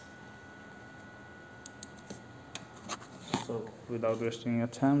 So without wasting your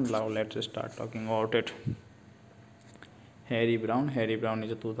time, now let's start talking about it. Harry Brown. Harry Brown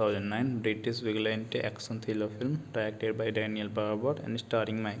is a 2009 British vigilante action thriller film directed by Daniel Barber and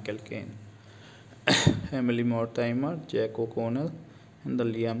starring Michael Caine, Emily Mortimer, Jack O'Connell, and the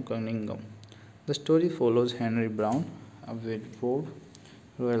Liam Cunningham. The story follows Henry Brown, a widowed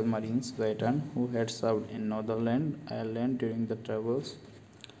Royal Marines veteran who had served in Northern Ireland during the Troubles,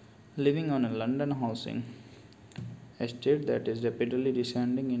 living on a London housing estate that is rapidly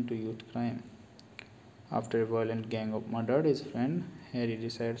descending into youth crime. After a violent gang of murdered his friend, Harry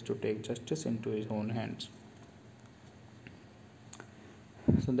decides to take justice into his own hands.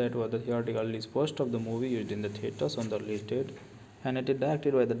 So that was the theatrical release post of the movie used in the theaters on the release date, and it is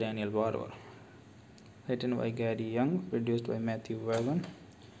directed by the Daniel Barber. Written by Gary Young, produced by Matthew Vaughan,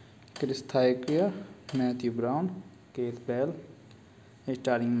 Chris Thaikir, Matthew Brown, Keith Bell,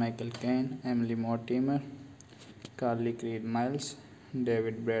 starring Michael Caine, Emily Mortimer, Carly Creed Miles,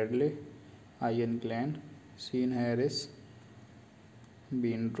 David Bradley, Ian Glenn, Sean Harris,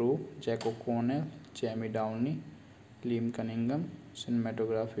 Ben Drew, Jack O'Connell, Jamie Downey, Liam Cunningham.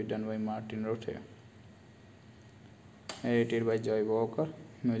 Cinematography done by Martin Rote. Edited by Joy Walker.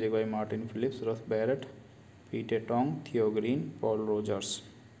 Music by Martin Phillips, Russ Barrett, Peter Tong, Theo Green, Paul Rogers.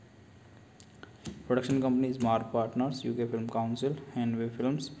 Production company is Mark Partners, UK Film Council, Hanway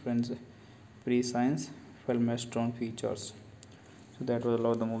Films, Friends, Pre-Science, Filmastron Features. So that was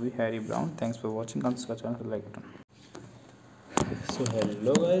all of the movie Harry Brown. Thanks for watching. Subscribe channel, like button. So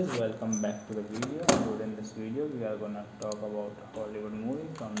hello guys, welcome back to the video. Today in this video we are gonna talk about Hollywood movie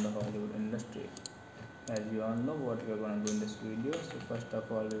from the Hollywood industry. As you all know what we are gonna do in this video. So first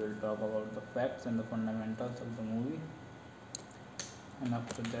of all we will talk about the facts and the fundamentals of the movie, and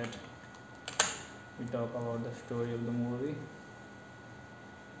after that we talk about the story of the movie,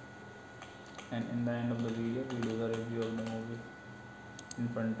 and in the end of the video we do the review of the movie in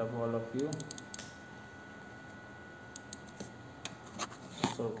front of all of you.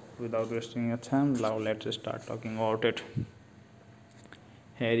 So without wasting your time, now let's start talking about it.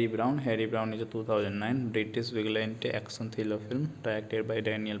 Harry Brown. Harry Brown is a 2009 British vigilante action thriller film directed by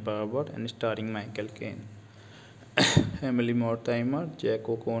Daniel Barber and starring Michael Caine, Emily Mortimer, Jack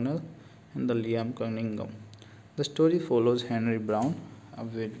O'Connell, and the Liam Cunningham. The story follows Henry Brown, a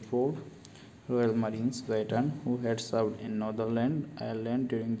widowed Royal Marines veteran who had served in Northern Ireland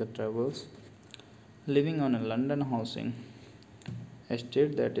during the Troubles, living on a London housing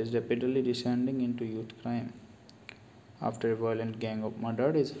estate that is rapidly descending into youth crime. After a violent gang of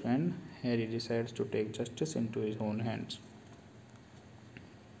murdered his friend, Harry decides to take justice into his own hands.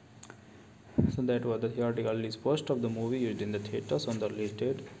 So that was the theatrical release post of the movie used in the theaters on the release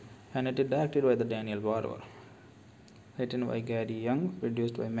date, and it is directed by the Daniel Barber. Written by Gary Young,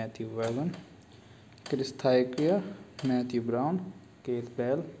 produced by Matthew Vaughan, Chris Thaikir, Matthew Brown, Keith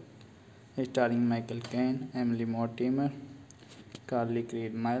Bell, starring Michael Caine, Emily Mortimer, Carly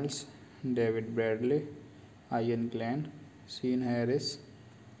Creed Miles, David Bradley, Ian Glenn, Sean Harris,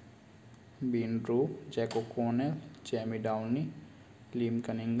 Ben Drew, Jack O'Connell, Jamie Downey, Liam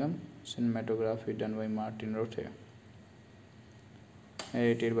Cunningham. Cinematography done by Martin Rote.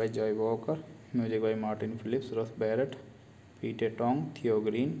 Edited by Joy Walker. Music by Martin Phillips, Russ Barrett, Peter Tong, Theo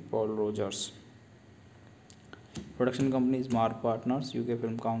Green, Paul Rogers. Production company is Mark Partners, UK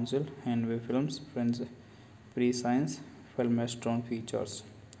Film Council, Hanway Films, Friends, Pre-Science, Filmastron Features.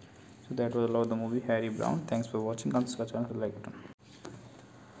 So that was all of the movie Harry Brown. Thanks for watching. Subscribe channel, like button.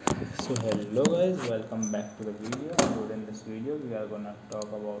 So hello guys, welcome back to the video. Today in this video we are gonna talk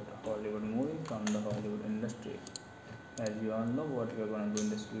about Hollywood movie from the Hollywood industry. As you all know what we are gonna do in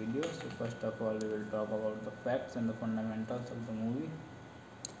this video. So first of all we will talk about the facts and the fundamentals of the movie,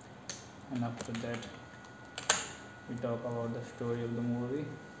 and after that we talk about the story of the movie,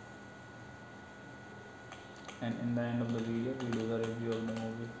 and in the end of the video we do the review of the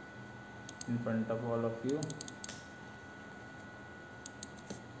movie in front of all of you.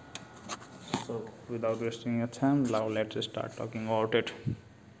 So without wasting your time, now let's start talking about it.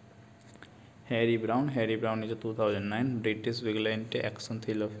 Harry Brown. Harry Brown is a 2009 British vigilante action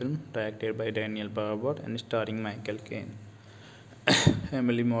thriller film directed by Daniel Barber and starring Michael Caine,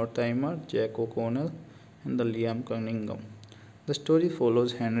 Emily Mortimer, Jack O'Connell, and the Liam Cunningham. The story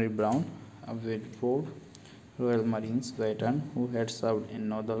follows Henry Brown, a widowed Royal Marines veteran who had served in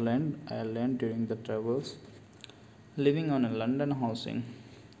Northern Ireland during the Troubles, living on a London housing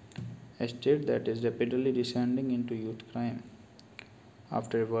estate that is rapidly descending into youth crime.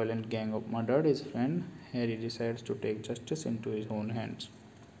 After a violent gang of murdered his friend, Harry decides to take justice into his own hands.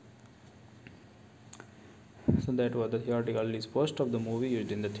 So that was the theatrical release post of the movie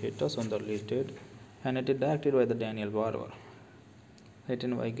used in the theaters on the release date, and it is directed by the Daniel Barber.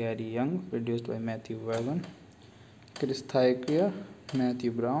 Written by Gary Young, produced by Matthew Vaughan, Chris Thacker,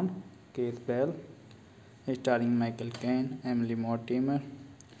 Matthew Brown, Keith Bell, starring Michael Caine, Emily Mortimer,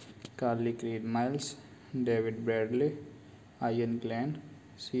 Carly Creed Miles, David Bradley, Ian Glenn,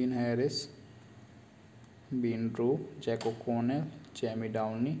 Sean Harris, Ben Drew, Jack O'Connell, Jamie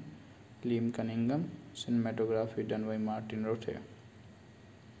Downey, Liam Cunningham. Cinematography done by Martin Rotte.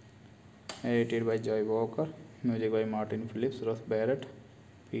 Edited by Joy Walker. Music by Martin Phillips, Russ Barrett,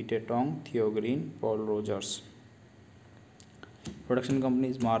 Peter Tong, Theo Green, Paul Rogers. Production company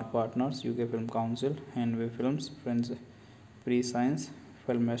is Mark Partners, UK Film Council, Hanway Films, Friends, Pre-Science,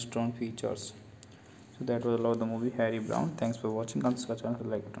 Filmastron Features. So that was all of the movie Harry Brown. Thanks for watching. Subscribe channel,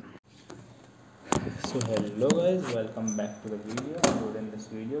 like button. So hello guys, welcome back to the video. Today in this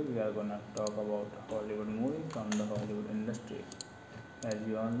video we are gonna talk about a Hollywood movie from the Hollywood industry. As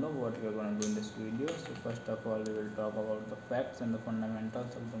you all know what we are gonna do in this video. So first of all we will talk about the facts and the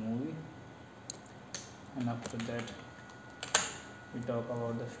fundamentals of the movie, and after that we talk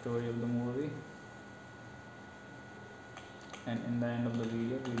about the story of the movie, and in the end of the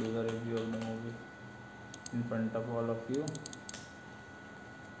video we do the review of the movie in front of all of you.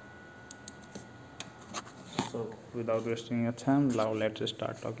 So without wasting your time, now let's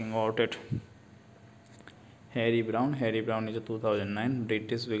start talking about it. Harry Brown. Harry Brown is a 2009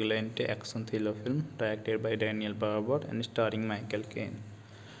 British vigilante action thriller film directed by Daniel Barber and starring Michael Caine,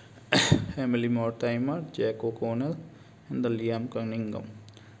 Emily Mortimer, Jack O'Connell, and the Liam Cunningham.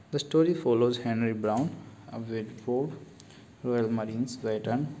 The story follows Henry Brown, a Whitford Royal Marines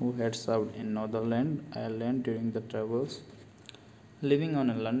veteran who had served in Northern Ireland during the Troubles, living on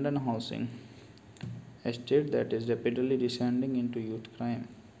a London housing estate that is rapidly descending into youth crime.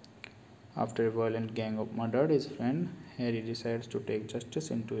 After a violent gang of murdered his friend, Harry decides to take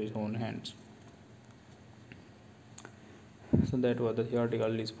justice into his own hands. So that was the theatrical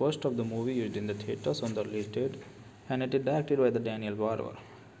release post of the movie used in the theaters on the release date, and it is directed by the Daniel Barber,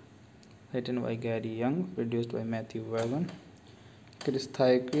 written by Gary Young, produced by Matthew Vaughan, Chris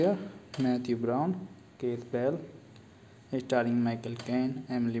Thacker, Matthew Brown, Keith Bell, starring Michael Caine,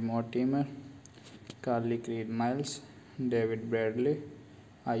 Emily Mortimer, Carly Creed Miles, David Bradley,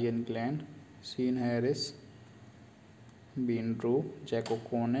 Ian Glenn, Sean Harris, Ben Drew, Jack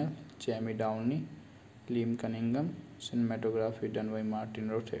O'Connell, Jamie Downey, Liam Cunningham. Cinematography done by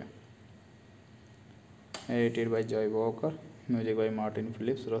Martin Rotte. Edited by Joy Walker. Music by Martin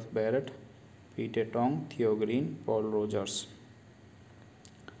Phillips, Russ Barrett, Peter Tong, Theo Green, Paul Rogers.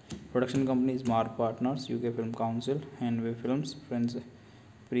 Production company is Mark Partners, UK Film Council, Hanway Films, Friends,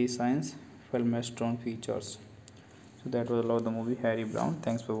 Pre-Science, Filmastron Features. So that was all of the movie Harry Brown.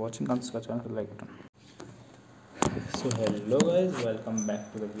 Thanks for watching. Subscribe channel, like button. So hello guys, welcome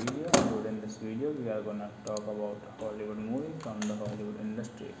back to the video. Today in this video we are gonna talk about a Hollywood movie from the Hollywood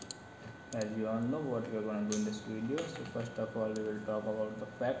industry. As you all know what we are gonna do in this video. So first of all we will talk about the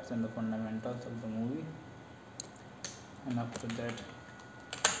facts and the fundamentals of the movie, and after that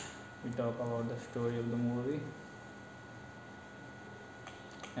we talk about the story of the movie,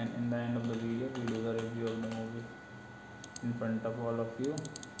 and in the end of the video we do the review of the movie in front of all of you.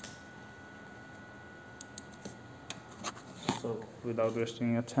 So without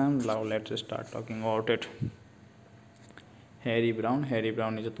wasting your time, now let's start talking about it. Harry Brown. Harry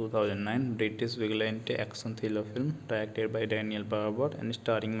Brown is a 2009 British vigilante action thriller film directed by Daniel Barber and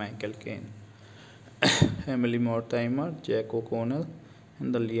starring Michael Caine, Emily Mortimer, Jack O'Connell,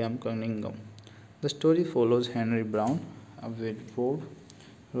 and the Liam Cunningham. The story follows Henry Brown, a Whitford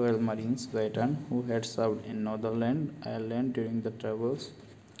Royal Marines veteran who had served in Northern Ireland during the Troubles,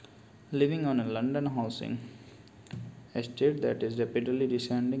 living on a London housing estate that is rapidly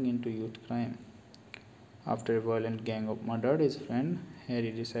descending into youth crime. After a violent gang of murdered his friend,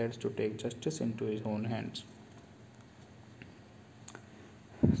 Harry decides to take justice into his own hands.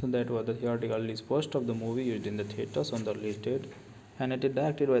 So that was the theatrical release post of the movie used in the theaters on the release date, and it is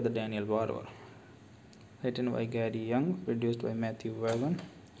directed by the Daniel Barber, written by Gary Young, produced by Matthew Vaughan,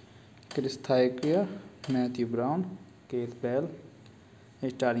 Chris Thacker, Matthew Brown, Keith Bell,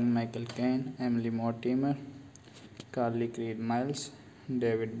 starring Michael Caine, Emily Mortimer, Carly Creed Miles,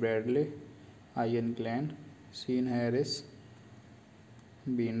 David Bradley, Ian Glenn, Sean Harris,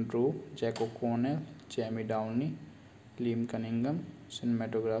 Ben Drew, Jack O'Connell, Jamie Downey, Liam Cunningham.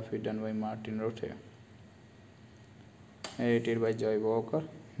 Cinematography done by Martin Rotte. Edited by Joy Walker.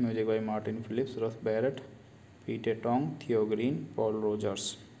 Music by Martin Phillips, Russ Barrett, Peter Tong, Theo Green, Paul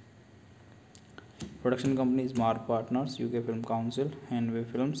Rogers. Production company is Mark Partners, UK Film Council, Hanway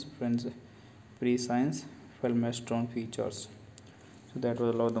Films, Friends, Pre-Science, Filmastron Features. So that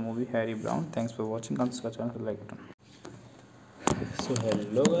was all of the movie Harry Brown. Thanks for watching. Subscribe channel, like button. So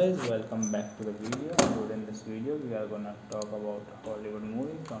hello guys, welcome back to the video. Today in this video we are gonna talk about Hollywood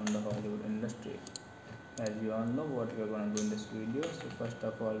movie from the Hollywood industry. As you all know what we are gonna do in this video. So first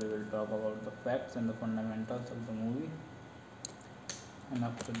of all we will talk about the facts and the fundamentals of the movie, and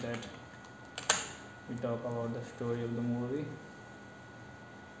after that we talk about the story of the movie,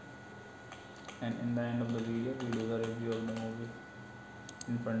 and in the end of the video we do the review of the movie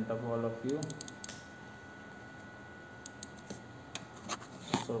in front of all of you.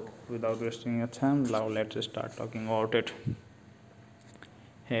 So without wasting your time, now let's start talking about it.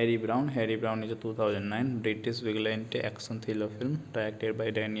 Harry Brown. Harry Brown is a 2009 British vigilante action thriller film directed by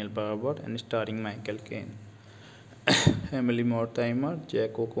Daniel Barber and starring Michael Caine, Emily Mortimer,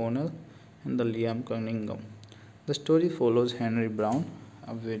 Jack O'Connell, and the Liam Cunningham. The story follows Henry Brown,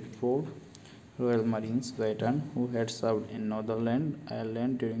 a widowed Royal Marines veteran who had served in Northern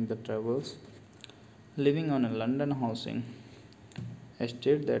Ireland during the Troubles, living on a London housing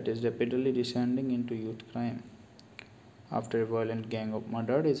estate that is rapidly descending into youth crime. After a violent gang of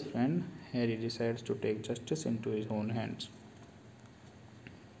murdered his friend, Harry decides to take justice into his own hands.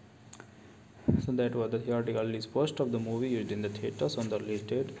 So that was the theatrical release post of the movie used in the theaters on the release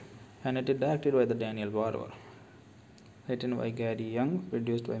date, and it is directed by the Daniel Barber. Written by Gary Young,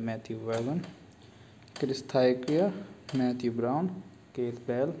 produced by Matthew Vaughan, Chris Thacker, Matthew Brown, Keith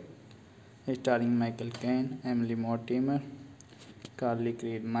Bell, starring Michael Caine, Emily Mortimer, Carly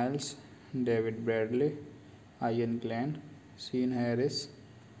Creed Miles, David Bradley, Ian Glenn, Sean Harris,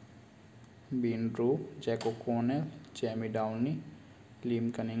 Bean Drew, Jack O'Connell, Jamie Downey,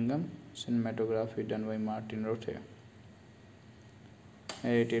 Liam Cunningham. Cinematography done by Martin Rote.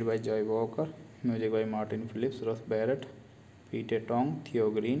 Edited by Joy Walker. Music by Martin Phillips, Russ Barrett, Peter Tong, Theo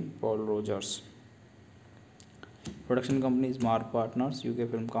Green, Paul Rogers. Production company is Mark Partners, UK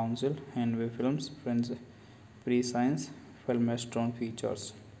Film Council, Hanway Films, Friends, Pre-Science, Filmastron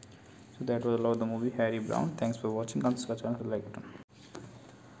Features. So that was all of the movie Harry Brown. Thanks for watching. Consider channel like button.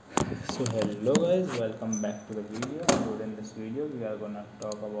 So hello guys, welcome back to the video. Today in this video we are gonna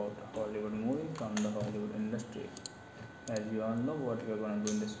talk about Hollywood movie from the Hollywood industry. As you all know what we are gonna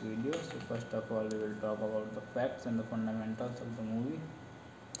do in this video. So first of all we will talk about the facts and the fundamentals of the movie,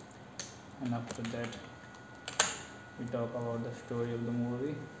 and after that we talk about the story of the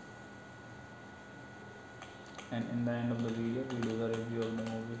movie, and in the end of the video we do the review of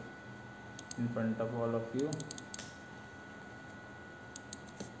the movie in front of all of you.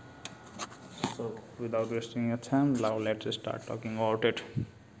 So without wasting your time, now let's start talking about it.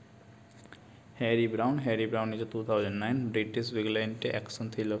 Harry Brown. Harry Brown is a 2009 British vigilante action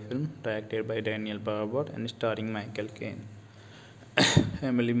thriller film directed by Daniel Barber and starring Michael Caine,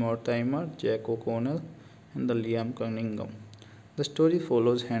 Emily Mortimer, Jack O'Connell, and the Liam Cunningham. The story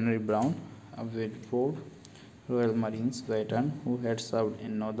follows Henry Brown, a widowed Royal Marines veteran who had served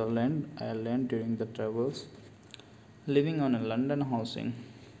in Northern Ireland during the Troubles, living on a London housing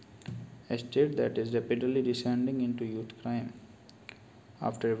estate that is rapidly descending into youth crime.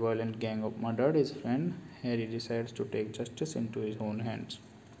 After a violent gang of murdered his friend, Harry decides to take justice into his own hands.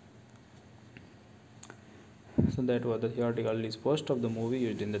 So that was the theatrical release post of the movie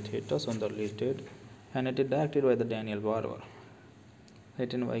used in the theaters on the release date, and it is directed by the Daniel Barber.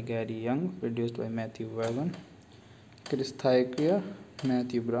 Written by Gary Young, produced by Matthew Vaughan, Chris Thacker,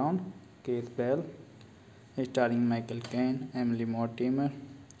 Matthew Brown, Keith Bell, starring Michael Caine, Emily Mortimer,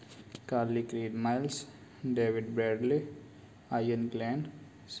 Carly Creed Miles, David Bradley, Ian Glenn,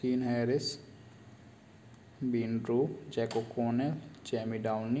 Sean Harris, Bean Drew, Jack O'Connell, Jamie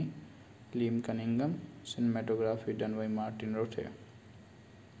Downey, Liam Cunningham. Cinematography done by Martin Rote.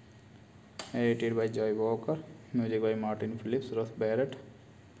 Edited by Joy Walker. Music by Martin Phillips, Russ Barrett,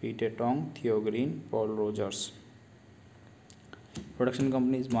 Peter Tong, Theo Green, Paul Rogers. Production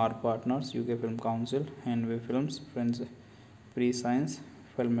company is Mark Partners, UK Film Council, Hanway Films, Friends, Pre-Science,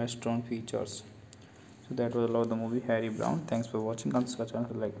 Filmastron Features. So that was all of the movie Harry Brown. Thanks for watching. Consider channel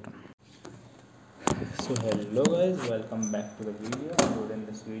like button. So hello guys, welcome back to the video. Today in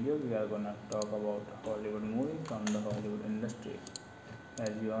this video we are gonna talk about Hollywood movie from the Hollywood industry. As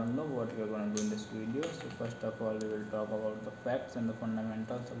you all know what we are gonna do in this video. So first of all we will talk about the facts and the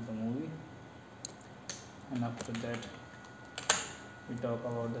fundamentals of the movie, and after that we talk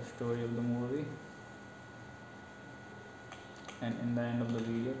about the story of the movie, and in the end of the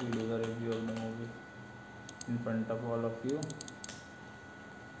video we do the review of the movie in front of all of you.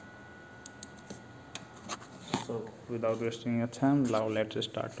 So without wasting your time, now let's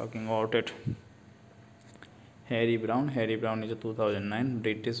start talking about it. Harry Brown. Harry Brown is a 2009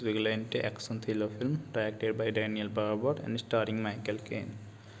 British vigilante action thriller film directed by Daniel Barber and starring Michael Caine,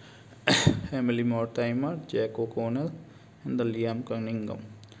 Emily Mortimer, Jack O'Connell, and the Liam Cunningham.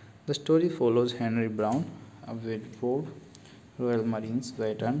 The story follows Henry Brown, a Whitford Royal Marines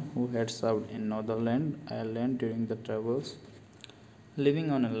veteran who had served in Northern Ireland during the Troubles,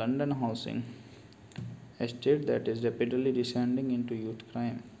 living on a London housing estate that is rapidly descending into youth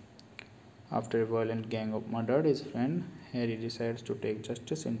crime. After a violent gang of murdered his friend, Harry decides to take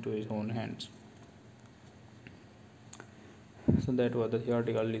justice into his own hands. So that was the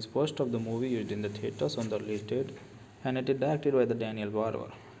theatrical release post of the movie used in the theaters on the release date, and it is directed by the Daniel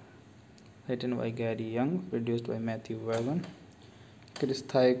Barber, written by Gary Young, produced by Matthew Vaughan, Chris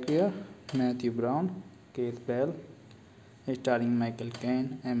Thaykia, Matthew Brown, Keith Bell, starring Michael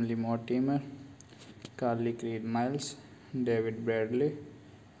Caine, Emily Mortimer, Carly Creed Miles, David Bradley,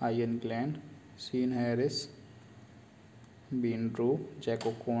 Ian Glenn, Sean Harris, Ben Drew, Jack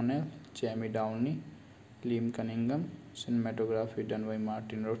O'Connell, Jamie Downey, Liam Cunningham. Cinematography done by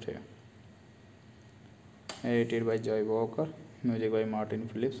Martin Rote. Edited by Joy Walker. Music by Martin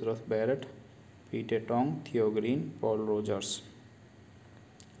Phillips, Russ Barrett, Peter Tong, Theo Green, Paul Rogers.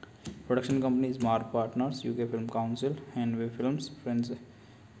 Production company is Mark Partners, UK Film Council, Hanway Films, Friends,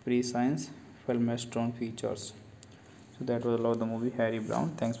 Pre-Science, Filmastron Features. So that was all of the movie Harry Brown.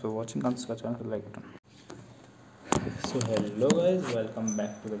 Thanks for watching. Subscribe channel, like button. So hello guys, welcome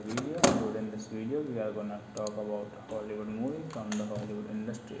back to the video. Today in this video we are gonna talk about Hollywood movie from the Hollywood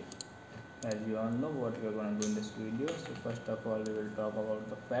industry. As you all know what we are gonna do in this video. So first of all we will talk about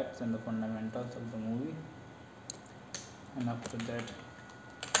the facts and the fundamentals of the movie, and after that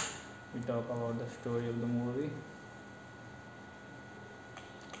we talk about the story of the movie,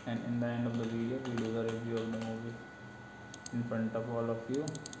 and in the end of the video we do the review of the movie in front of all of you.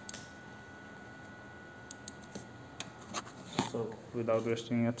 So without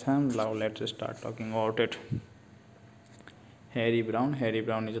wasting your time, now let's start talking about it. Harry Brown. Harry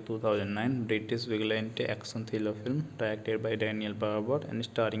Brown is a 2009 British vigilante action thriller film directed by Daniel Barber and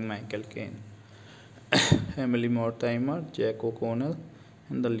starring Michael Caine, Emily Mortimer, Jack O'Connell,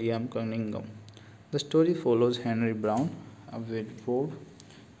 and the Liam Cunningham. The story follows Henry Brown, a Whitford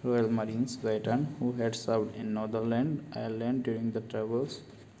Royal Marines veteran who had served in Northern Ireland during the Troubles,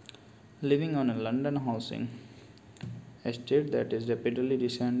 living on a London housing estate that is rapidly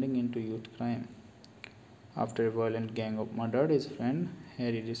descending into youth crime. After a violent gang of murdered his friend,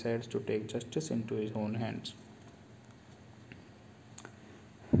 Harry decides to take justice into his own hands.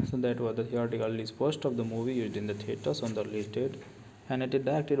 So that was the theatrical release post of the movie used in the theaters on the release date, and it is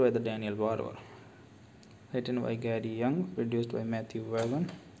directed by the Daniel Barber, written by Gary Young, produced by Matthew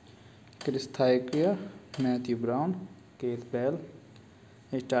Vaughan, Chris Thaykia, Matthew Brown, Keith Bell,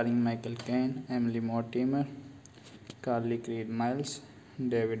 starring Michael Caine, Emily Mortimer, Carly Creed Miles,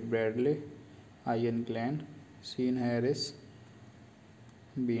 David Bradley, Ian Glenn, Sean Harris,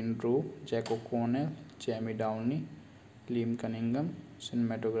 Ben Drew, Jack O'Connell, Jamie Downey, Liam Cunningham.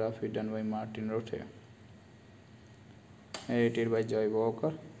 Cinematography done by Martin Rote. Edited by Joy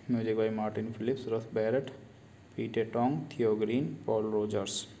Walker. Music by Martin Phillips, Russ Barrett, Peter Tong, Theo Green, Paul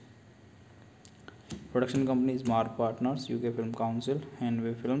Rogers. Production company is Mark Partners, UK Film Council,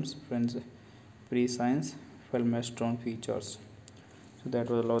 Hanway Films, Friends, Pre-Science, Filmastron Features. So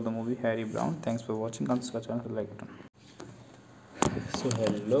that was all of the movie Harry Brown. Thanks for watching. Subscribe channel, like button. So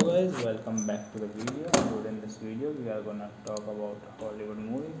hello guys, welcome back to the video. Today in this video we are gonna talk about Hollywood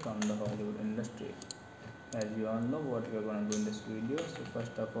movie from the Hollywood industry. As you all know what we are gonna do in this video. So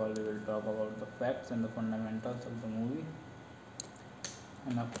first of all we will talk about the facts and the fundamentals of the movie,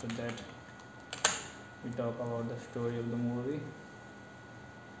 and after that we talk about the story of the movie,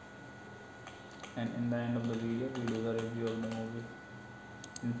 and in the end of the video we do the review of the movie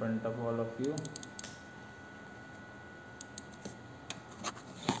in front of all of you.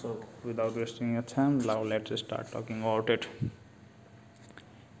 So without wasting your time, now let's start talking about it.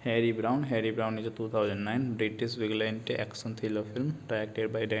 Harry Brown. Harry Brown is a 2009 British vigilante action thriller film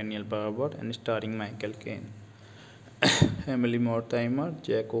directed by Daniel Barber and starring Michael Caine, Emily Mortimer,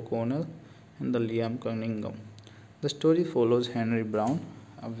 Jack O'Connell, and the Liam Cunningham. The story follows Henry Brown,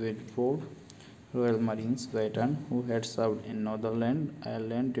 a Whitford Royal Marines veteran who had served in Northern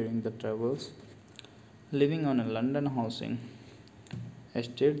Ireland during the Troubles, living on a London housing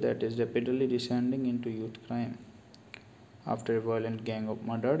estate that is rapidly descending into youth crime. After a violent gang of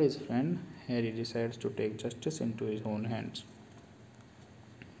murdered his friend, Harry decides to take justice into his own hands.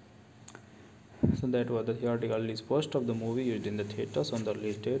 So that was the theatrical release post of the movie used in the theaters on the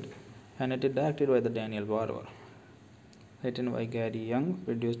release date, and it is directed by the Daniel Barber, written by Gary Young,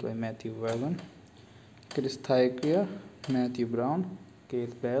 produced by Matthew Vaughan, Chris Thaykia, Matthew Brown,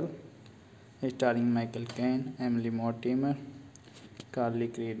 Keith Bell, starring Michael Caine, Emily Mortimer, Carly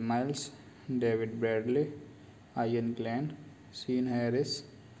Creed Miles, David Bradley, Ian Glenn, Sean Harris,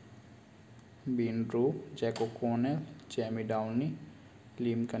 Bean Drew, Jack O'Connell, Jamie Downey,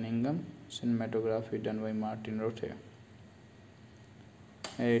 Liam Cunningham. Cinematography done by Martin Rothé.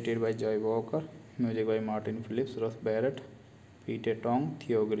 Edited by Joy Walker. Music by Martin Phillips, Russ Barrett, Peter Tong,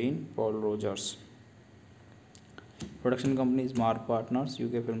 Theo Green, Paul Rogers. Production company is Mark Partners,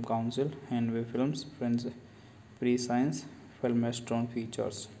 UK Film Council, Hanway Films, Friends, Pre-Science, Filmastron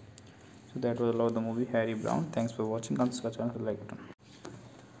Features. So that was all of the movie Harry Brown. Thanks for watching. Consider channel like button.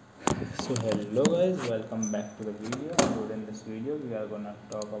 So hello guys, welcome back to the video. Today in this video we are gonna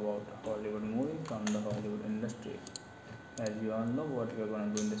talk about Hollywood movie from the Hollywood industry. As you all know what we are gonna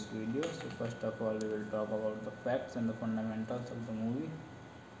do in this video. So first of all we will talk about the facts and the fundamentals of the movie,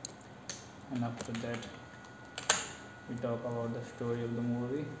 and after that we talk about the story of the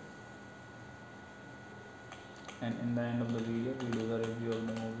movie, and in the end of the video we do the review of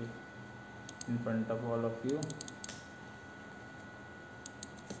the movie in front of all of you.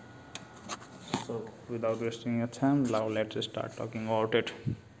 So without wasting your time, now let's start talking about it.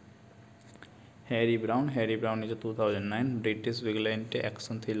 Harry Brown. Harry Brown is a 2009 British vigilante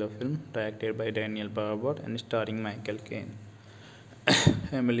action thriller film directed by Daniel Barber and starring Michael Caine,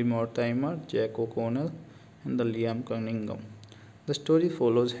 Emily Mortimer, Jack O'Connell, and the Liam Cunningham. The story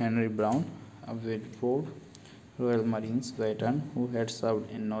follows Henry Brown, a widowed Royal Marines veteran who had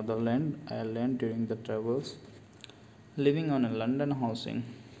served in Northern Ireland during the Troubles, living on a London housing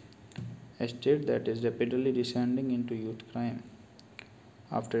estate that is rapidly descending into youth crime.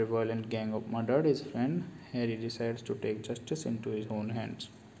 After a violent gang of murdered his friend, Harry decides to take justice into his own hands.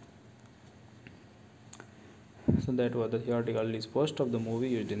 So that was the theatrical release post of the movie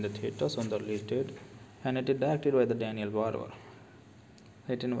used in the theaters on the release date, and it is directed by the Daniel Barber,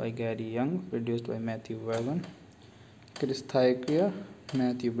 written by Gary Young, produced by Matthew Vaughan, Chris Thaikria,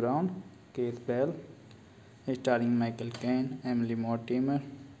 Matthew Brown, Keith Bell, starring Michael Caine, Emily Mortimer,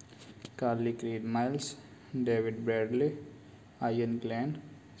 Carly Creed Miles, David Bradley, Ian Glenn,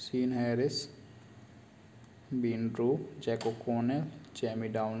 Sean Harris, Bean Drew, Jack O'Connell, Jamie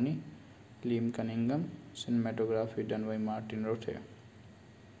Downey, Liam Cunningham. Cinematography done by Martin Rothé.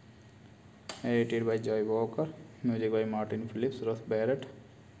 Edited by Joy Walker. Music by Martin Phillips, Russ Barrett,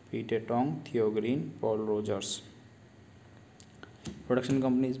 Peter Tong, Theo Green, Paul Rogers. Production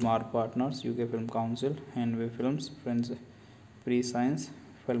company is Mark Partners, UK Film Council, Hanway Films, Friends, Pre-Science,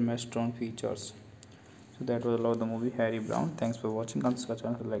 Filmastron Features. So that was all of the movie Harry Brown. Thanks for watching. Consider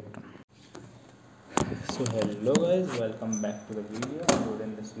channel like button. So hello guys, welcome back to the video. Today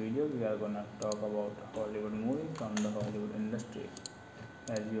in this video we are gonna talk about Hollywood movie from the Hollywood industry.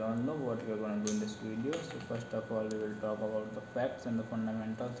 As you all know what we are gonna do in this video. So first of all we will talk about the facts and the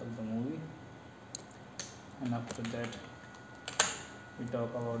fundamentals of the movie, and after that we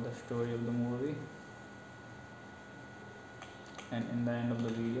talk about the story of the movie, and in the end of the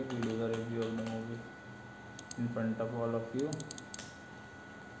video we do the review of the movie in front of all of you.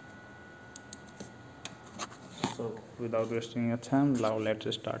 So without wasting your time, now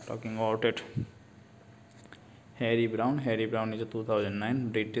let's start talking about it. Harry Brown. Harry Brown is a 2009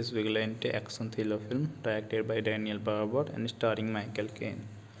 British vigilante action thriller film directed by Daniel Barber and starring Michael Caine,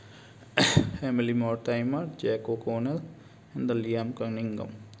 Emily Mortimer, Jack O'Connell, and the Liam Cunningham.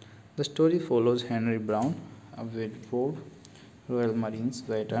 The story follows Henry Brown, a widowed Royal Marines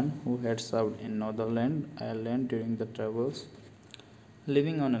veteran who had served in Northern Ireland during the Troubles,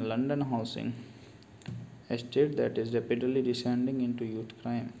 living on a London housing estate that is rapidly descending into youth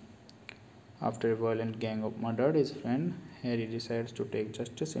crime. After a violent gang of murdered his friend, Harry decides to take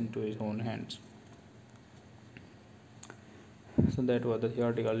justice into his own hands. So that was the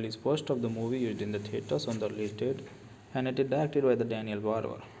theatrical release post of the movie used in the theaters on the release date, and it is directed by the Daniel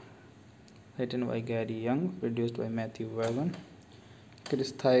Barber, written by Gary Young, produced by Matthew Vaughan,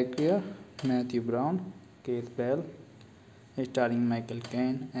 Chris Thaikria, Matthew Brown, Keith Bell, starring Michael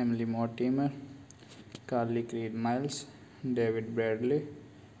Caine, Emily Mortimer, Carly Creed Miles, David Bradley,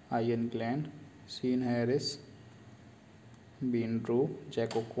 Ian Glenn, Sean Harris, Bean Drew,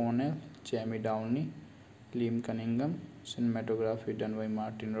 Jack O'Connell, Jamie Downey, Liam Cunningham. Cinematography done by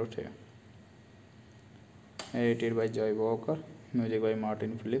Martin Rothé. Edited by Joy Walker. Music by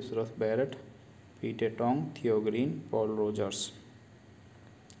Martin Phillips, Russ Barrett, Peter Tong, Theo Green, Paul Rogers.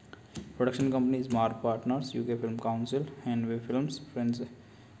 Production company is Mark Partners, UK Film Council, Hanway Films, Friends,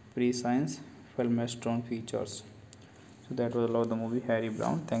 Pre-Science, Filmastron Features. So that was all of the movie Harry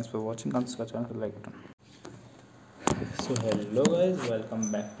Brown. Thanks for watching. Consider channel like button. So hello guys,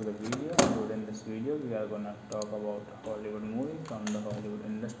 welcome back to the video. Today in this video we are gonna talk about Hollywood movie from the Hollywood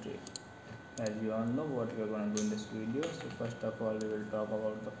industry. As you all know what we are gonna do in this video. So first of all we will talk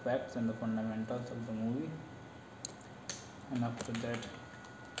about the facts and the fundamentals of the movie, and after that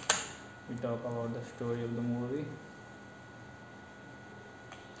we talk about the story of the movie,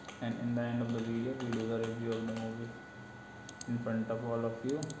 and in the end of the video we do the review of the movie in front of all of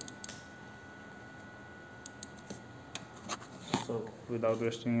you. So without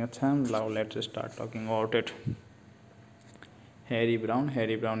wasting your time, now let's start talking about it. Harry Brown.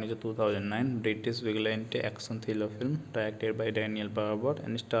 Harry Brown is a 2009 British vigilante action thriller film directed by Daniel Barber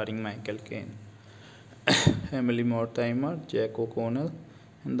and starring Michael Caine, Emily Mortimer, Jack O'Connell,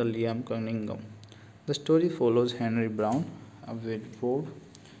 and the Liam Cunningham. The story follows Henry Brown, a Whitford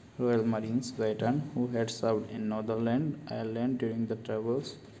Royal Marines veteran who had served in Northern Ireland during the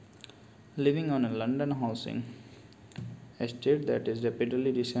Troubles, living on a London housing estate that is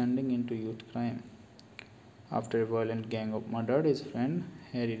rapidly descending into youth crime. After a violent gang of murdered his friend,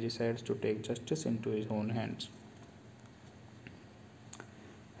 Harry decides to take justice into his own hands.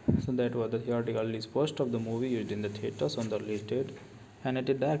 So that was the theatrical release post of the movie used in the theaters on the release date, and it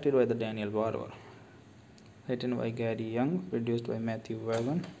is directed by the Daniel Barber. Written by Gary Young, produced by Matthew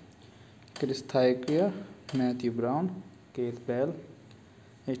Vaughan, Chris Thacker, Matthew Brown, Keith Bell,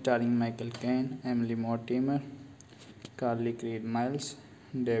 starring Michael Caine, Emily Mortimer, Carly Creed Miles,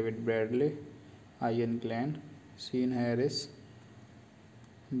 David Bradley, Ian Glenn, Sean Harris,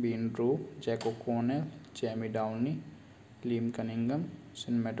 Ben Drew, Jack O'Connell, Jamie Downey, Liam Cunningham.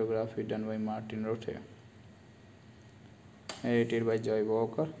 Cinematography done by Martin Rote. Edited by Joy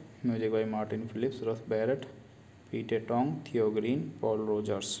Walker. Music by Martin Phillips, Russ Barrett, Peter Tong, Theo Green, Paul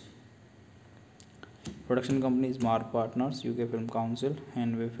Rogers. Production company is Mark Partners, UK Film Council,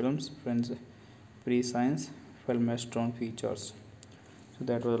 Hanway Films, Friends, Pre-Science, Filmastron Features. So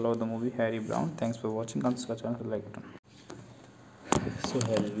that was all of the movie Harry Brown. Thanks for watching. Consider channel like button. So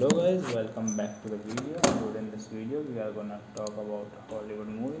hello guys, welcome back to the video. Today in this video we are gonna talk about a Hollywood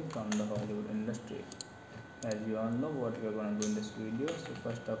movie from the Hollywood industry. As you all know what we are gonna do in this video. So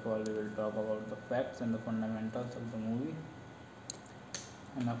first of all we will talk about the facts and the fundamentals of the movie,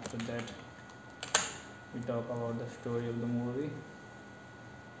 and after that we talk about the story of the movie,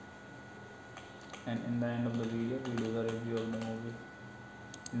 and in the end of the video we do the review of the movie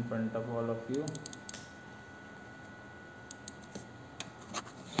in front of all of you.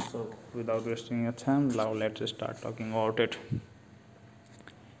 So without wasting your time, now let's start talking about it.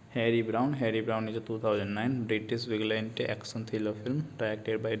 Harry Brown. Harry Brown is a 2009 British vigilante action thriller film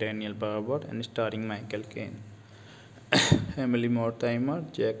directed by Daniel Barber and starring Michael Caine, Emily Mortimer,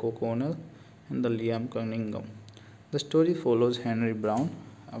 Jack O'Connell, and the Liam Cunningham. The story follows Henry Brown,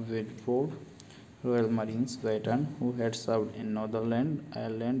 a Whitford Royal Marines veteran who had served in Northern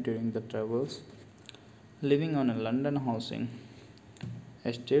Ireland during the Troubles, living on a London housing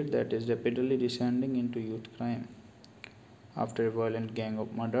estate that is rapidly descending into youth crime. After a violent gang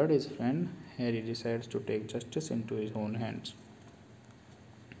of murdered his friend, Harry decides to take justice into his own hands.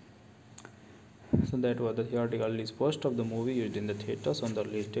 So that was the theatrical release post of the movie used in the theaters on the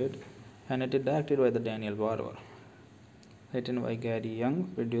release date, and it is directed by the Daniel Barber. Written by Gary Young,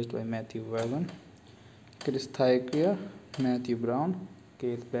 produced by Matthew Vaughan, Chris Thacker, Matthew Brown,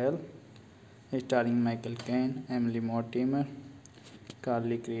 Keith Bell, starring Michael Caine, Emily Mortimer,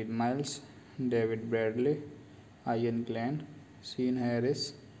 Carly Creed Miles, David Bradley, Ian Glenn, Sean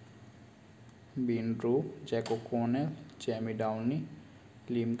Harris, Ben Drew, Jack O'Connell, Jamie Downey,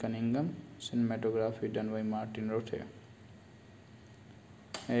 Liam Cunningham. Cinematography done by Martin Rote.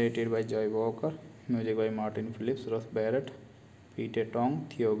 Edited by Joy Walker. Music by Martin Phillips, Russ Barrett, Peter Tong,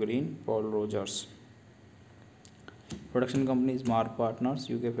 Theo Green, Paul Rogers. Production company is Mark Partners,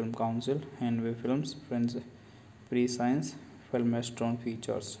 UK Film Council, Hanway Films, Friends, Pre-Science, Filmastron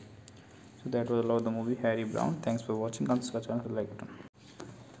Features. So that was all of the movie Harry Brown. Thanks for watching. Consider channel like button.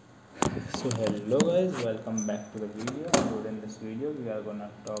 So hello guys, welcome back to the video. Today in this video we are gonna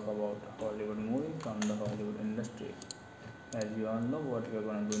talk about a Hollywood movie from the Hollywood industry. As you all know what we are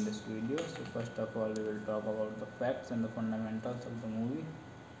gonna do in this video. So first of all we will talk about the facts and the fundamentals of the movie,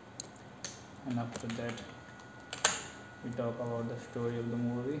 and after that we talk about the story of the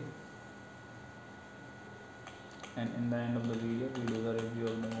movie, and in the end of the video we do the review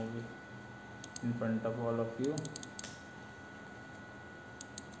of the movie in front of all of you.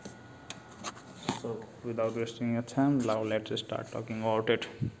 So without wasting your time, now let's start talking about it.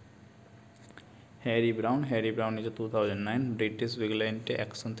 Harry Brown. Harry Brown is a 2009 British vigilante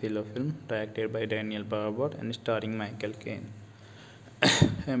action thriller film directed by Daniel Barber and starring Michael Caine,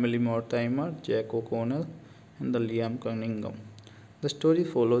 Emily Mortimer, Jack O'Connell, and the Liam Cunningham. The story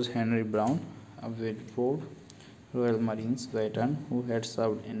follows Henry Brown, a Whitford Royal Marines veteran who had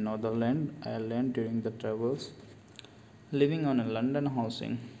served in Northern Ireland during the Troubles, living on a London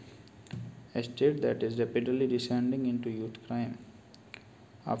housing a state that is rapidly descending into youth crime.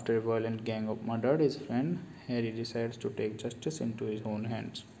 After a violent gang of murdered his friend, Harry decides to take justice into his own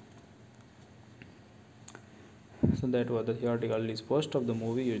hands. So that was the theatrical release post of the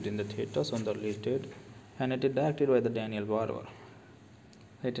movie used in the theaters on the release date, and it is directed by the Daniel Barber,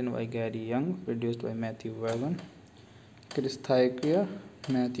 written by Gary Young, produced by Matthew Vaughan, Chris Thacker,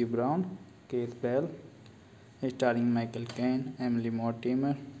 Matthew Brown, Keith Bell, starring Michael Caine, Emily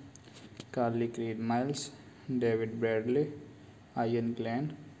Mortimer, Carly Creed Miles, David Bradley, Ian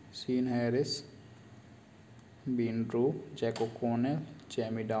Glenn, Sean Harris, Bean Drew, Jack O'Connell,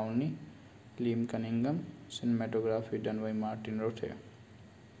 Jamie Downey, Liam Cunningham. Cinematography done by Martin Rothé.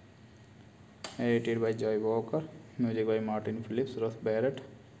 Edited by Joy Walker. Music by Martin Phillips, Russ Barrett,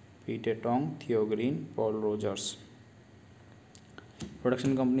 Peter Tong, Theo Green, Paul Rogers.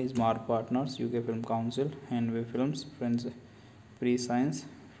 Production company is Mark Partners, UK Film Council, Hanway Films, Friends, Pre-Science,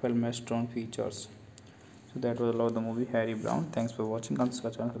 Filmastron Features. So that was all of the movie Harry Brown. Thanks for watching.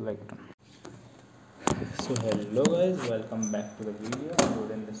 Subscribe channel, like button. So hello guys, welcome back to the video.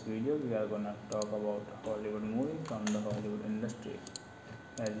 Today in this video we are gonna talk about Hollywood movie from the Hollywood industry.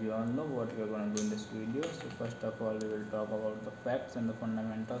 As you all know what we are gonna do in this video. So first of all we will talk about the facts and the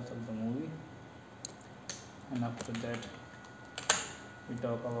fundamentals of the movie, and after that we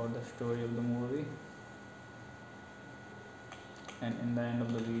talk about the story of the movie, and in the end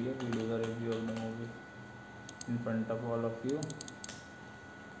of the video we do the review of the movie in front of all of you.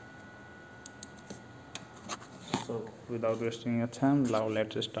 So without wasting your time, now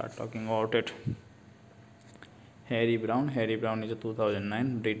let's start talking about it. Harry Brown. Harry Brown is a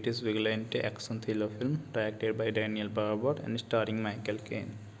 2009 British vigilante action thriller film directed by Daniel Barber and starring Michael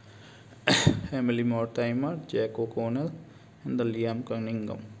Caine, Emily Mortimer, Jack O'Connell, and the Liam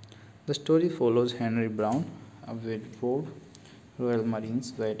Cunningham. The story follows Henry Brown, a widowed Royal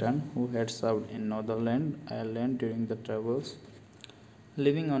Marines veteran who had served in Northern Ireland during the Troubles,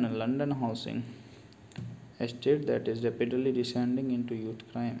 living on a London housing estate that is rapidly descending into youth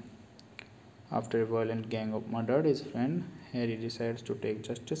crime. After a violent gang of murdered his friend, Harry decides to take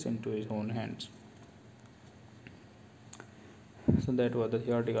justice into his own hands. So that was the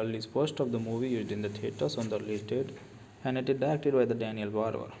theatrical release post of the movie used in the theaters on the release date, and it is directed by the Daniel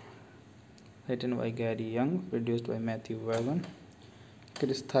Barber, written by Gary Young, produced by Matthew Vaughan,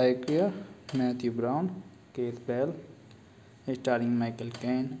 Chris Thacker, Matthew Brown, Keith Bell, starring Michael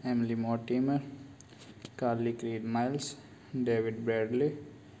Caine, Emily Mortimer, Carly Creed Miles, David Bradley,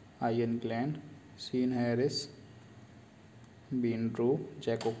 Ian Glenn, Sean Harris, Bean Drew,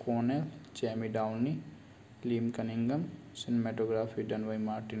 Jack O'Connell, Jamie Downey, Liam Cunningham. Cinematography done by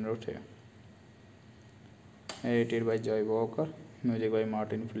Martin Rothé. Edited by Joy Walker. Music by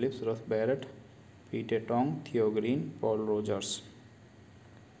Martin Phillips, Russ Barrett, Peter Tong, Theo Green, Paul Rogers.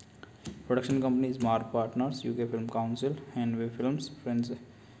 Production company is Mark Partners, UK Film Council, Hanway Films, Friends,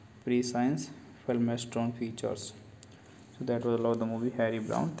 Pre-Science, Filmastron Features. So that was all of the movie Harry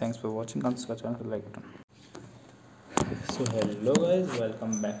Brown. Thanks for watching. Subscribe channel, like button. So hello guys,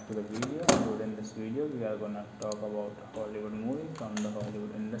 welcome back to the video. Today in this video we are gonna talk about Hollywood movie from the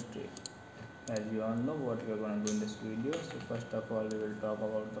Hollywood industry. As you all know what we are gonna do in this video. So first of all we will talk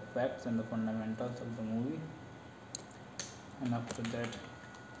about the facts and the fundamentals of the movie, and after that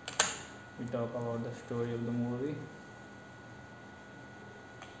we talk about the story of the movie,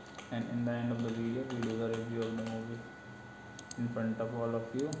 and in the end of the video we do the review of the movie in front of all of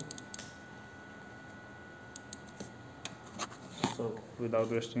you. So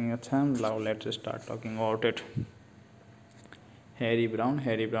without wasting your time, now let's start talking about it. Harry Brown.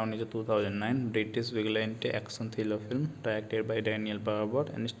 Harry Brown is a 2009 British vigilante action thriller film directed by Daniel Barber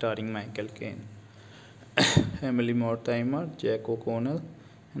and starring Michael Caine, Emily Mortimer, Jack O'Connell,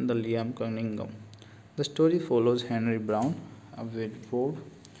 and the Liam Cunningham. The story follows Henry Brown, a widowed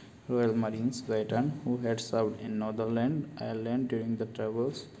Royal Marines veteran who had served in Northern Ireland during the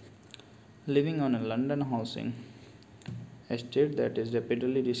Troubles, living on a London housing estate that is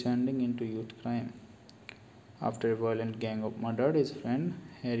rapidly descending into youth crime. After a violent gang of murdered his friend,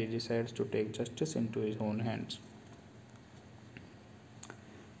 Harry decides to take justice into his own hands.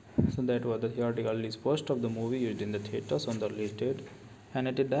 So that was the theatrical release post of the movie used in the theaters on the release date, and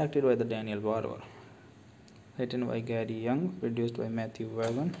it is directed by the Daniel Barber, written by Gary Young, produced by Matthew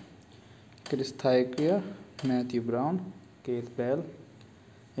Vaughan, Chris Thacker, Matthew Brown, Keith Bell,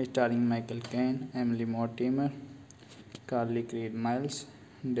 starring Michael Caine, Emily Mortimer, Carly Creed Miles,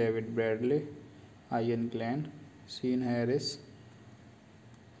 David Bradley, Ian Glenn, Sean Harris,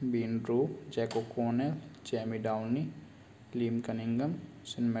 Bean Drew, Jack O'Connell, Jamie Downey, Liam Cunningham.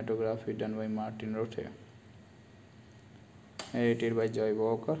 Cinematography done by Martin Rothé. Edited by Joy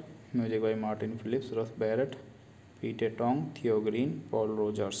Walker.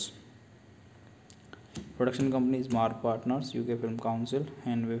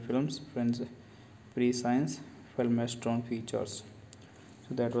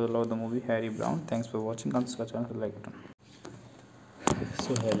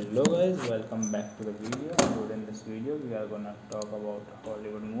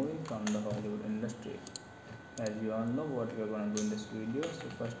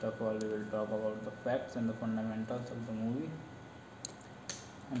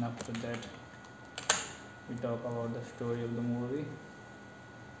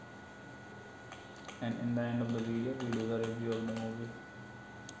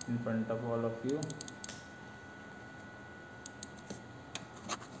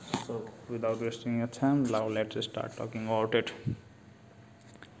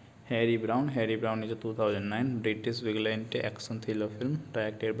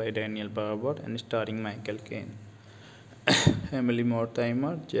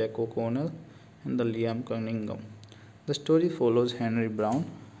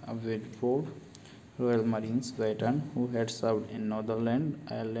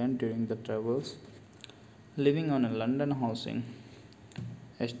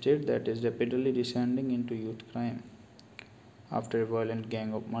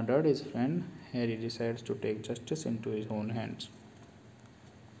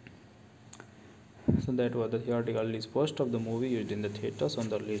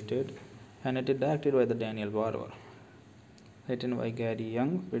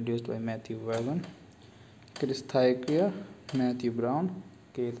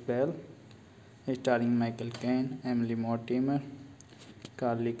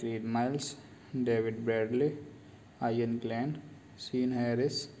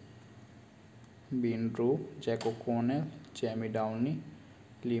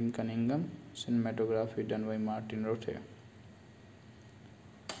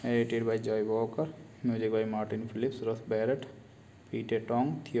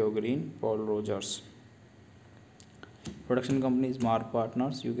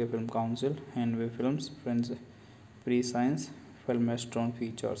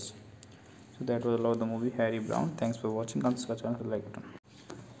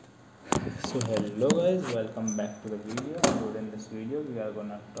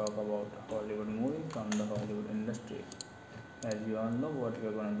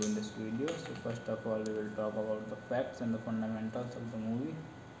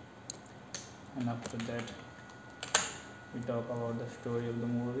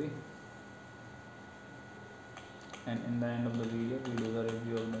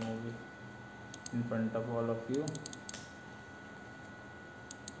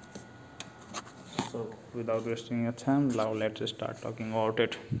 So without wasting your time, now let's start talking about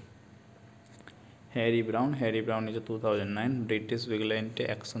it. Harry Brown. Harry Brown is a 2009 British vigilante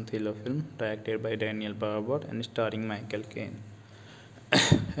action thriller film directed by Daniel Barber and starring Michael Caine,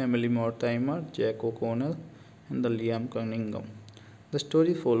 Emily Mortimer, Jack O'Connell, and the Liam Cunningham. The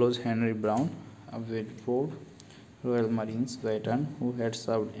story follows Henry Brown, a Whitford Royal Marines veteran who had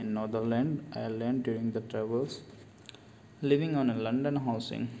served in Northern Ireland during the Troubles, living on a London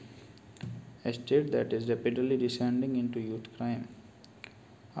housing estate that is rapidly descending into youth crime.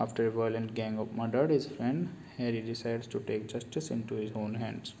 After a violent gang of murdered his friend, Harry decides to take justice into his own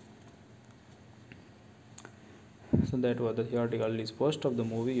hands. So that was the theatrical release post of the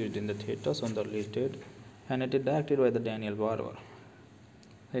movie used in the theaters on the release date, and it is directed by the Daniel Barber,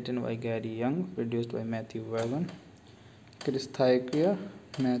 written by Gary Young, produced by Matthew Vaughan, Chris Thacker,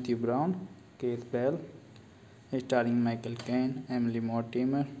 Matthew Brown, Keith Bell, starring Michael Caine, Emily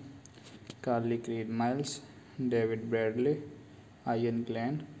Mortimer, Carly Creed Miles, David Bradley, Ian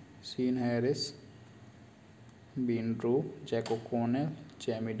Glenn, Sean Harris, Bean Drew, Jack O'Connell,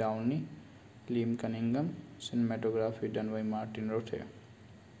 Jamie Downey, Liam Cunningham. Cinematography done by Martin Rote.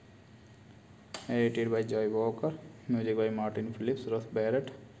 Edited by Joy Walker. Music by Martin Phillips, Russ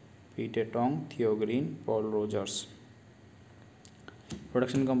Barrett, Peter Tong, Theo Green, Paul Rogers.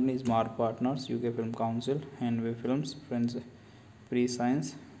 Production company is Mark Partners, UK Film Council, Hanway Films, French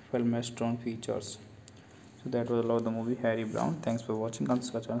Pre-Science, Filmstone Features. So that was all of the movie Harry Brown. Thanks for watching.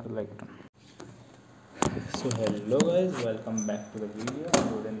 Subscribe channel, like button. So hello guys, welcome back to the video.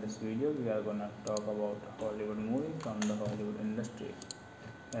 Today in this video we are gonna talk about a Hollywood movie from the Hollywood industry.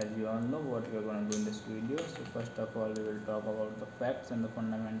 As you all know what we are gonna do in this video. So first of all we will talk about the facts and the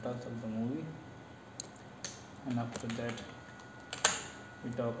fundamentals of the movie, and after that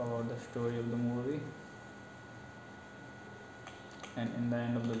we talk about the story of the movie, and in the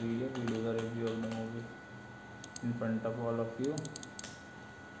end of the video we do the review of the movie in front of all of you.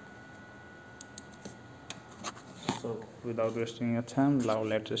 So, without wasting your time, now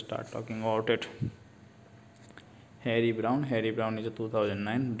let's start talking about it. Harry Brown. Harry Brown is a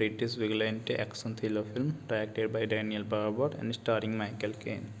 2009 British vigilante action thriller film directed by Daniel Barber and starring Michael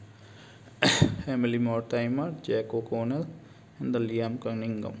Caine, Emily Mortimer, Jack O'Connell, and the Liam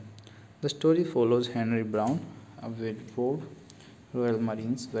Cunningham. The story follows Henry Brown, a Whitford Royal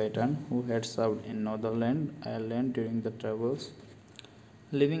Marines veteran who had served in Northern Ireland during the troubles,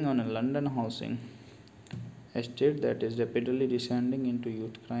 living on a London housing estate that is rapidly descending into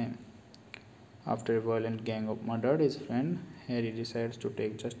youth crime. After a violent gang of murdered his friend, Harry decides to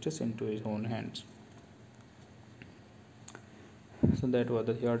take justice into his own hands. So that was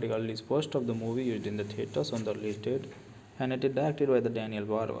the theatrical release post of the movie used in the theaters on the release date, and it is directed by the Daniel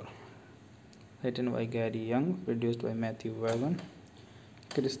Barber, written by Gary Young, produced by Matthew Vaughan,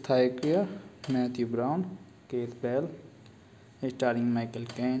 Chris Thacker, Matthew Brown, Keith Bell, starring Michael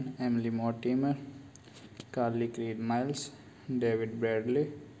Caine, Emily Mortimer, Carly Creed Miles, David Bradley,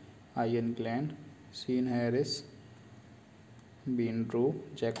 Ian Glenn, Sean Harris, Bean Drew,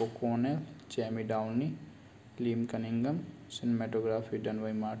 Jack O'Connell, Jamie Downey, Liam Cunningham. Cinematography done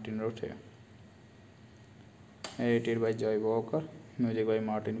by Martin Rote. Edited by Joy Walker. Music by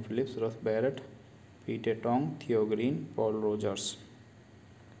Martin Phillips, Russ Barrett, Peter Tong, Theo Green, Paul Rogers.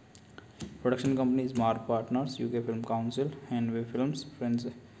 Production company is Mark Partners, UK Film Council, Hanway Films, Friends,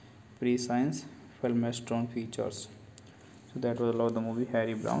 Pre-Science, Filmastron Features. So that was all of the movie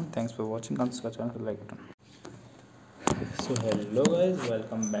Harry Brown. Thanks for watching. Subscribe channel, like button. So hello guys,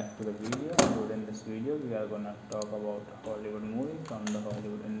 welcome back to the video. Today in this video we are gonna talk about Hollywood movie from the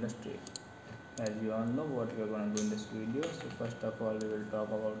Hollywood industry. As you all know what we are gonna do in this video. So first of all we will talk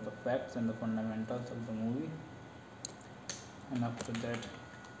about the facts and the fundamentals of the movie, and after that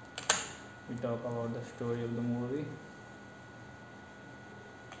we talk about the story of the movie,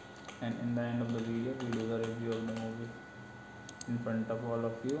 and in the end of the video we do the review of the movie in front of all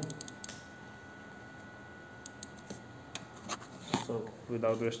of you. So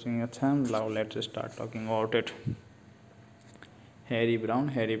without wasting your time, now let's start talking about it. Harry Brown.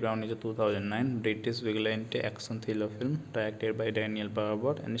 Harry Brown is a 2009 British vigilante action thriller film directed by Daniel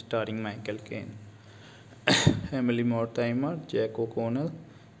Barber and starring Michael Caine, Emily Mortimer, Jack O'Connell,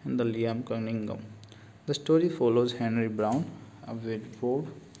 and the Liam Cunningham. The story follows Henry Brown, a Whitford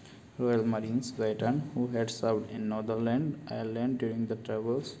Royal Marines veteran who had served in Northern Ireland during the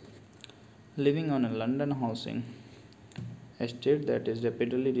troubles, living on a London housing estate that is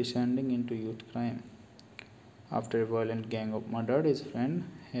rapidly descending into youth crime. After a violent gang of murdered his friend,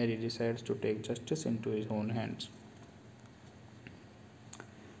 Harry decides to take justice into his own hands.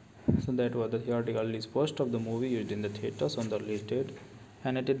 So that was the theatrical release post of the movie used in the theaters on the release date,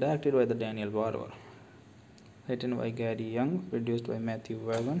 and it is directed by the Daniel Barber, written by Gary Young, produced by Matthew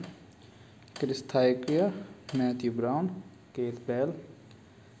Vaughan, Chris Thacker, Matthew Brown, Keith Bell,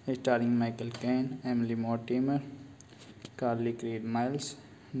 starring Michael Caine, Emily Mortimer, Carly Creed Miles,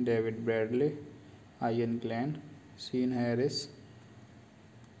 David Bradley, Ian Glenn, Sean Harris,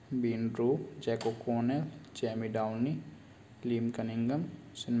 Bean Drew, Jack O'Connell, Jamie Downey, Liam Cunningham.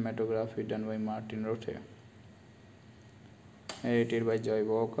 Cinematography done by Martin Rote. Edited by Joy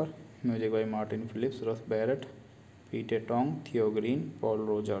Walker. Music by Martin Phillips, Russ Barrett, Peter Tong, Theo Green, Paul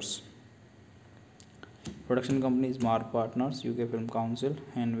Rogers. Production company is Mark Partners, UK Film Council,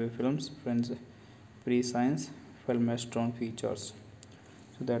 Hanway Films, Friends, Pre-Science, Filmastron Features.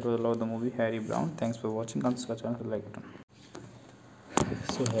 So that was all of the movie Harry Brown. Thanks for watching. Subscribe channel, like button.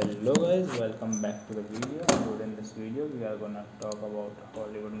 So hello guys, welcome back to the video. Today in this video we are gonna talk about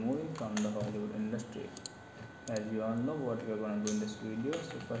Hollywood movie from the Hollywood industry. As you all know what we are gonna do in this video.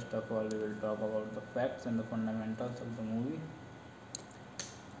 So first of all we will talk about the facts and the fundamentals of the movie,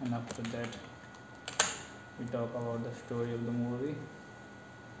 and after that we talk about the story of the movie,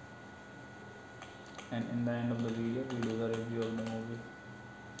 and in the end of the video we do the review of the movie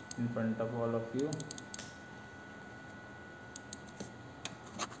in front of all of you.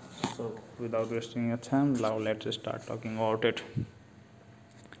 So without wasting your time, now let's start talking about it.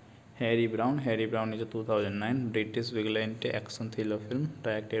 Harry Brown. Harry Brown is a 2009 British vigilante action thriller film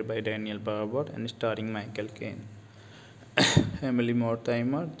directed by Daniel Barber and starring Michael Caine, Emily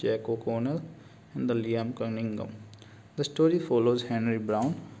Mortimer, Jack O'Connell, and the Liam Cunningham. The story follows Henry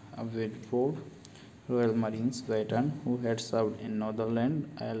Brown, a Whitford Royal Marines veteran who had served in Northern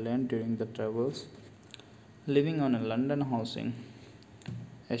Ireland during the troubles, living on a London housing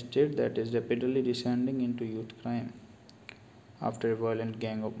estate that is rapidly descending into youth crime. After a violent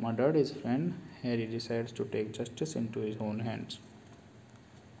gang of murdered his friend, Harry decides to take justice into his own hands.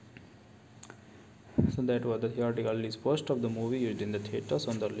 So that was the theatrical release post of the movie used in the theaters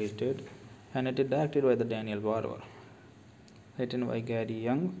on the release date, and it is directed by the Daniel Barber. Written by Gary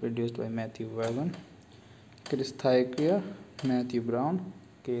Young, produced by Matthew Vaughan, Chris Thayerker, Matthew Brown,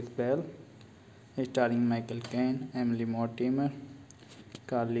 Keith Bell, starring Michael Caine, Emily Mortimer,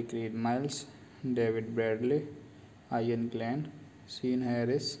 Carly Creed Miles, David Bradley, Ian Glenn, Sean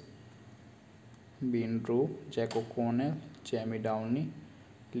Harris, Ben Drew, Jack O'Connell, Jamie Downey,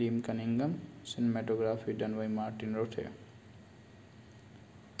 Liam Cunningham. Cinematography done by Martin Rotte.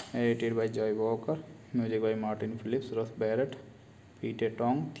 Edited by Joy Walker. Music by Martin Phillips, Russ Barrett, Peter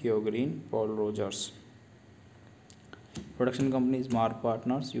Tong, Theo Green, Paul Rogers. Production companies Mark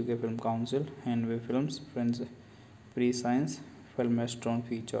Partners, UK Film Council, Hanway Films, Friends, Pre-Science, Filmastron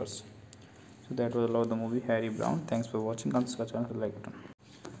Features. So that was all of the movie Harry Brown. Thanks for watching. Subscribe channel, like button.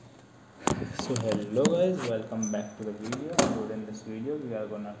 So hello guys, welcome back to the video. Today in this video we are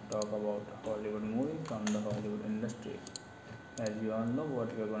gonna talk about Hollywood movie from the Hollywood industry. As you all know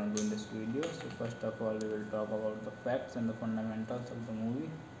what we are gonna do in this video. So first of all we will talk about the facts and the fundamentals of the movie,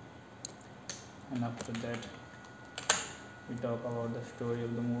 and after that we talk about the story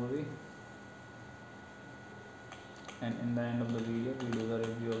of the movie, and in the end of the video we do the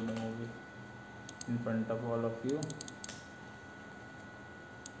review of the movie in front of all of you.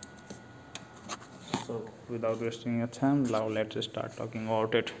 So without wasting your time, now let's start talking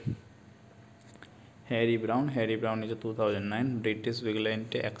about it. Harry Brown. Harry Brown is a 2009 British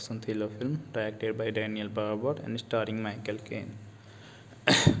vigilante action thriller film directed by Daniel Barber and starring Michael Caine,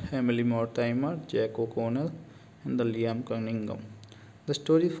 Emily Mortimer, Jack O'Connell, and the Liam Cunningham. The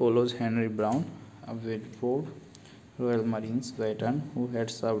story follows Henry Brown, a widowed Royal Marines veteran who had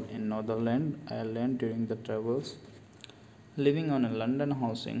served in Northern Ireland during the Troubles, living on a London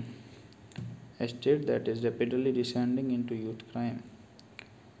housing estate that is rapidly descending into youth crime.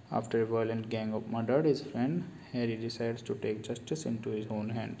 After a violent gang of murdered his friend, Harry decides to take justice into his own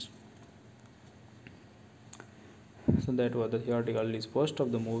hands. So that was the theatrical release post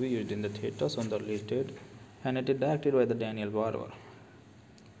of the movie used in the theaters on the release date, and it is directed by the Daniel Barber.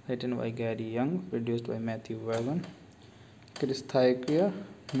 Written by Gary Young, produced by Matthew Vaughan, Chris Thayerker,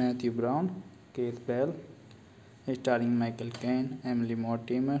 Matthew Brown, Keith Bell, starring Michael Caine, Emily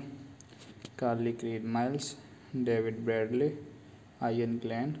Mortimer, Carly Creed Miles, David Bradley, Ian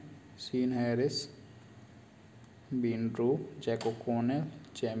Glenn, Sean Harris, Ben Drew, Jack O'Connell,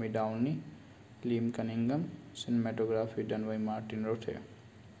 Jamie Downey, Liam Cunningham. Cinematography done by Martin Rotte.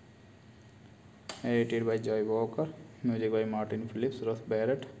 Edited by Joy Walker. Music by Martin Phillips, Russ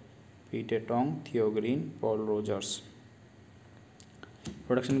Barrett, Peter Tong, Theo Green, Paul Rogers.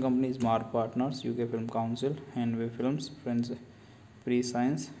 Production companies Mark Partners, UK Film Council, Hanway Films, Friends,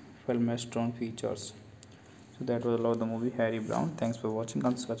 Pre-Science, Filmastron Features. So that was all of the movie Harry Brown. Thanks for watching.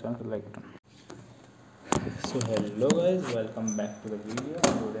 Subscribe channel, like button. So hello guys, welcome back to the video.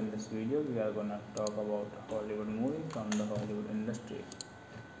 Today in this video we are gonna talk about Hollywood movie from the Hollywood industry.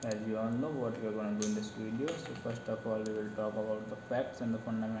 As you all know what we are gonna do in this video. So first of all we will talk about the facts and the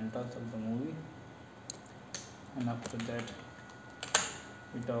fundamentals of the movie, and after that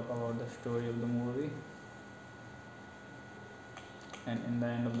we talk about the story of the movie, and in the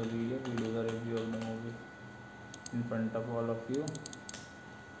end of the video we do the review of the movie in front of all of you.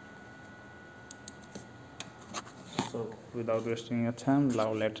 So without wasting your time,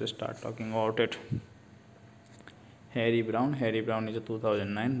 now let's start talking about it. Harry Brown. Harry Brown is a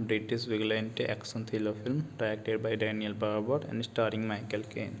 2009 British vigilante action thriller film directed by Daniel Barber and starring Michael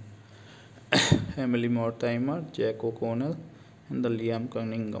Caine, Emily Mortimer, Jack O'Connell, and the Liam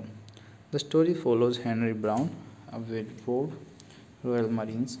Cunningham. The story follows Henry Brown, a widowed Royal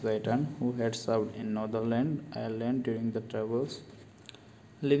Marines veteran who had served in Northern Ireland during the Troubles,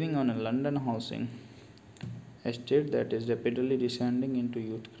 living on a London housing estate that is rapidly descending into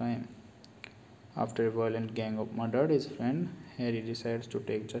youth crime. After a violent gang of murdered his friend, Harry decides to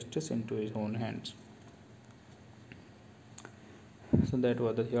take justice into his own hands. So that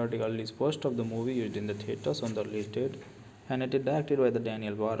was the theatrical release post of the movie used in the theaters on the release date, and it is directed by the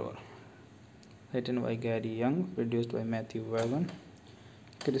Daniel Barber. Written by Gary Young, produced by Matthew Vaughan,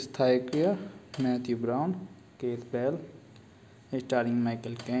 Chris Thayerker, Matthew Brown, Keith Bell, starring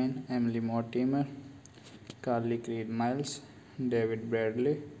Michael Caine, Emily Mortimer, Carly Creed Miles, David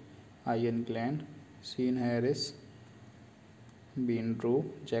Bradley, Ian Glenn, Sean Harris, Ben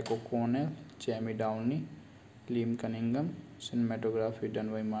Drew, Jack O'Connell, Jamie Downey, Liam Cunningham. Cinematography done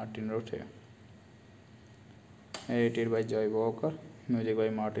by Martin Rotte. Edited by Joy Walker. Music by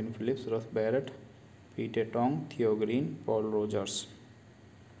Martin Phillips, Russ Barrett, Peter Tong, Theo Green, Paul Rogers.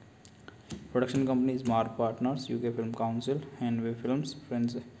 Production companies Mark Partners, UK Film Council, Hanway Films,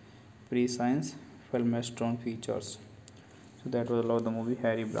 Friends, Pre-Science, Filmastron Features. So that was about the movie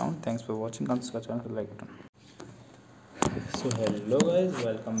Harry Brown. Thanks for watching. Consider channel like button. So hello guys,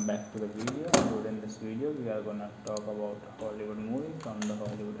 welcome back to the video. Today in this video we are gonna talk about Hollywood movie from the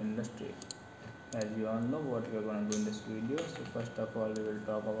Hollywood industry. As you all know what we are gonna do in this video. So first of all we will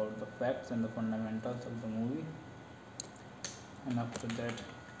talk about the facts and the fundamentals of the movie, and after that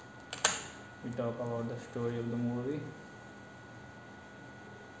we talk about the story of the movie,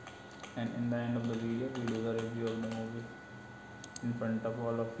 and in the end of the video we do the review of the movie in front of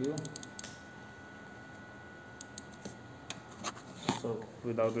all of you. So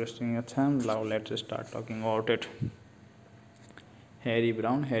without wasting your time, now let's start talking about it. Harry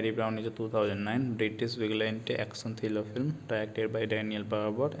Brown. Harry Brown is a 2009 British vigilante action thriller film directed by Daniel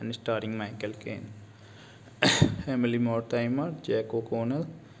Barber and starring Michael Caine, Emily Mortimer, Jack O'Connell,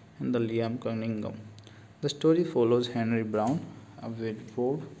 and the Liam Cunningham. The story follows Henry Brown, a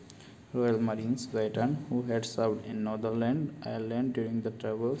Whitford Royal Marines veteran who had served in Northern Ireland during the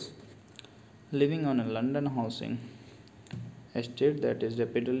troubles, living on a London housing estate that is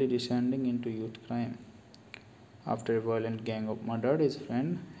rapidly descending into youth crime. After a violent gang of murdered his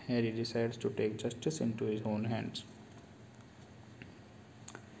friend, Harry decides to take justice into his own hands.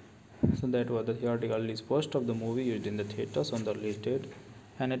 So that was the theatrical release post of the movie used in the theaters on the release date,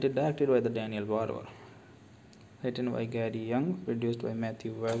 and it is directed by the Daniel Barber, written by Gary Young, produced by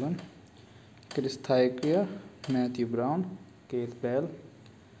Matthew Vaughan, Chris Thacker, Matthew Brown, Keith Bell,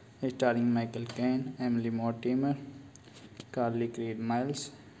 starring Michael Caine, Emily Mortimer, Carly Creed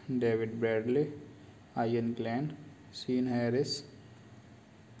Miles, David Bradley, Ian Glenn, Sean Harris,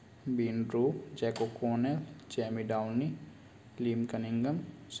 Bean Drew, Jack O'Connell, Jamie Downey, Liam Cunningham.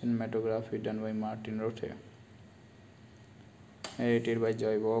 Cinematography done by Martin Rote. Edited by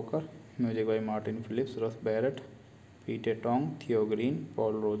Joy Walker. Music by Martin Phillips, Russ Barrett, Peter Tong, Theo Green,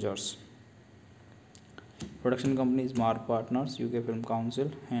 Paul Rogers. Production company is Mark Partners, UK Film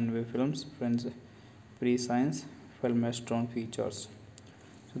Council, Hanway Films, Friends, Pre-Science, Filmstone Features.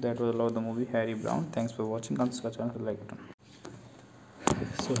 So that was about the movie Harry Brown. Thanks for watching. Consider channel like button.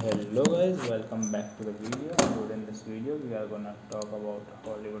 So hello guys, welcome back to the video. Today in this video we are gonna talk about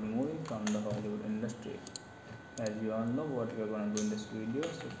Hollywood movie from the Hollywood industry. As you all know what we are gonna do in this video.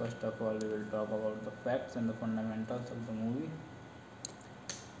 So first of all we will talk about the facts and the fundamentals of the movie,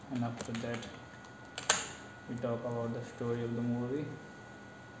 and after that we talk about the story of the movie,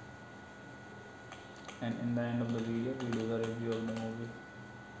 and in the end of the video we do the review of the movie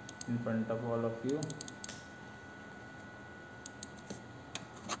in front of all of you.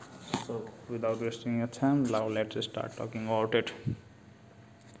 So without wasting your time, now let's start talking about it.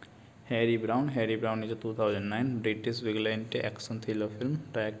 Harry Brown. Harry Brown is a 2009 British vigilante action thriller film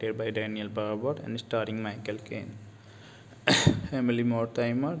directed by Daniel Barber and starring Michael Caine, Emily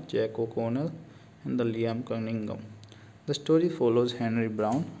Mortimer, Jack O'Connell, and the Liam Cunningham. The story follows Henry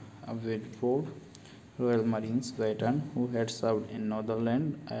Brown, a Whitford Royal Marines veteran who had served in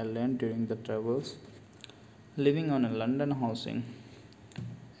Northern Ireland during the troubles, living on a London housing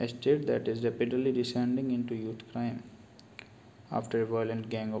estate that is rapidly descending into youth crime. After a violent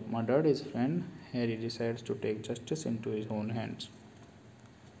gang of murdered his friend, Harry decides to take justice into his own hands.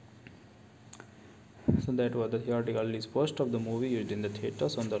 So that was the theatrical release post of the movie used in the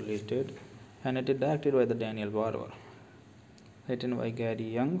theaters on the release date, and it is directed by the Daniel Barber, written by Gary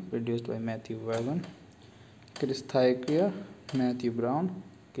Young, produced by Matthew Vaughan, Chris Thacker, Matthew Brown,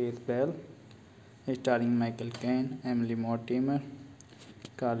 Keith Bell, starring Michael Caine, Emily Mortimer,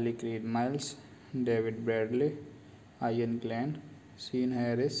 Carly Creed Miles, David Bradley, Ian Glenn, Sean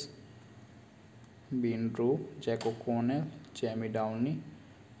Harris, Bean Drew, Jack O'Connell, Jamie Downey,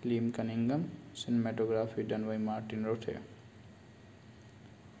 Liam Cunningham. Cinematography done by Martin Rote.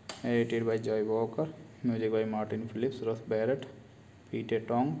 Edited by Joy Walker. Music by Martin Phillips, Russ Barrett, Peter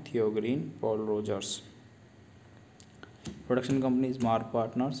Tong, Theo Green, Paul Rogers. Production company is Mark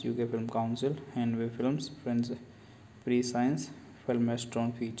Partners, UK Film Council, Hanway Films, Friends, Pre-Science,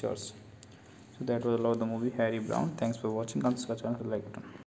 Filmstone Features. So that was about the movie Harry Brown. Thanks for watching. Consider channel like button.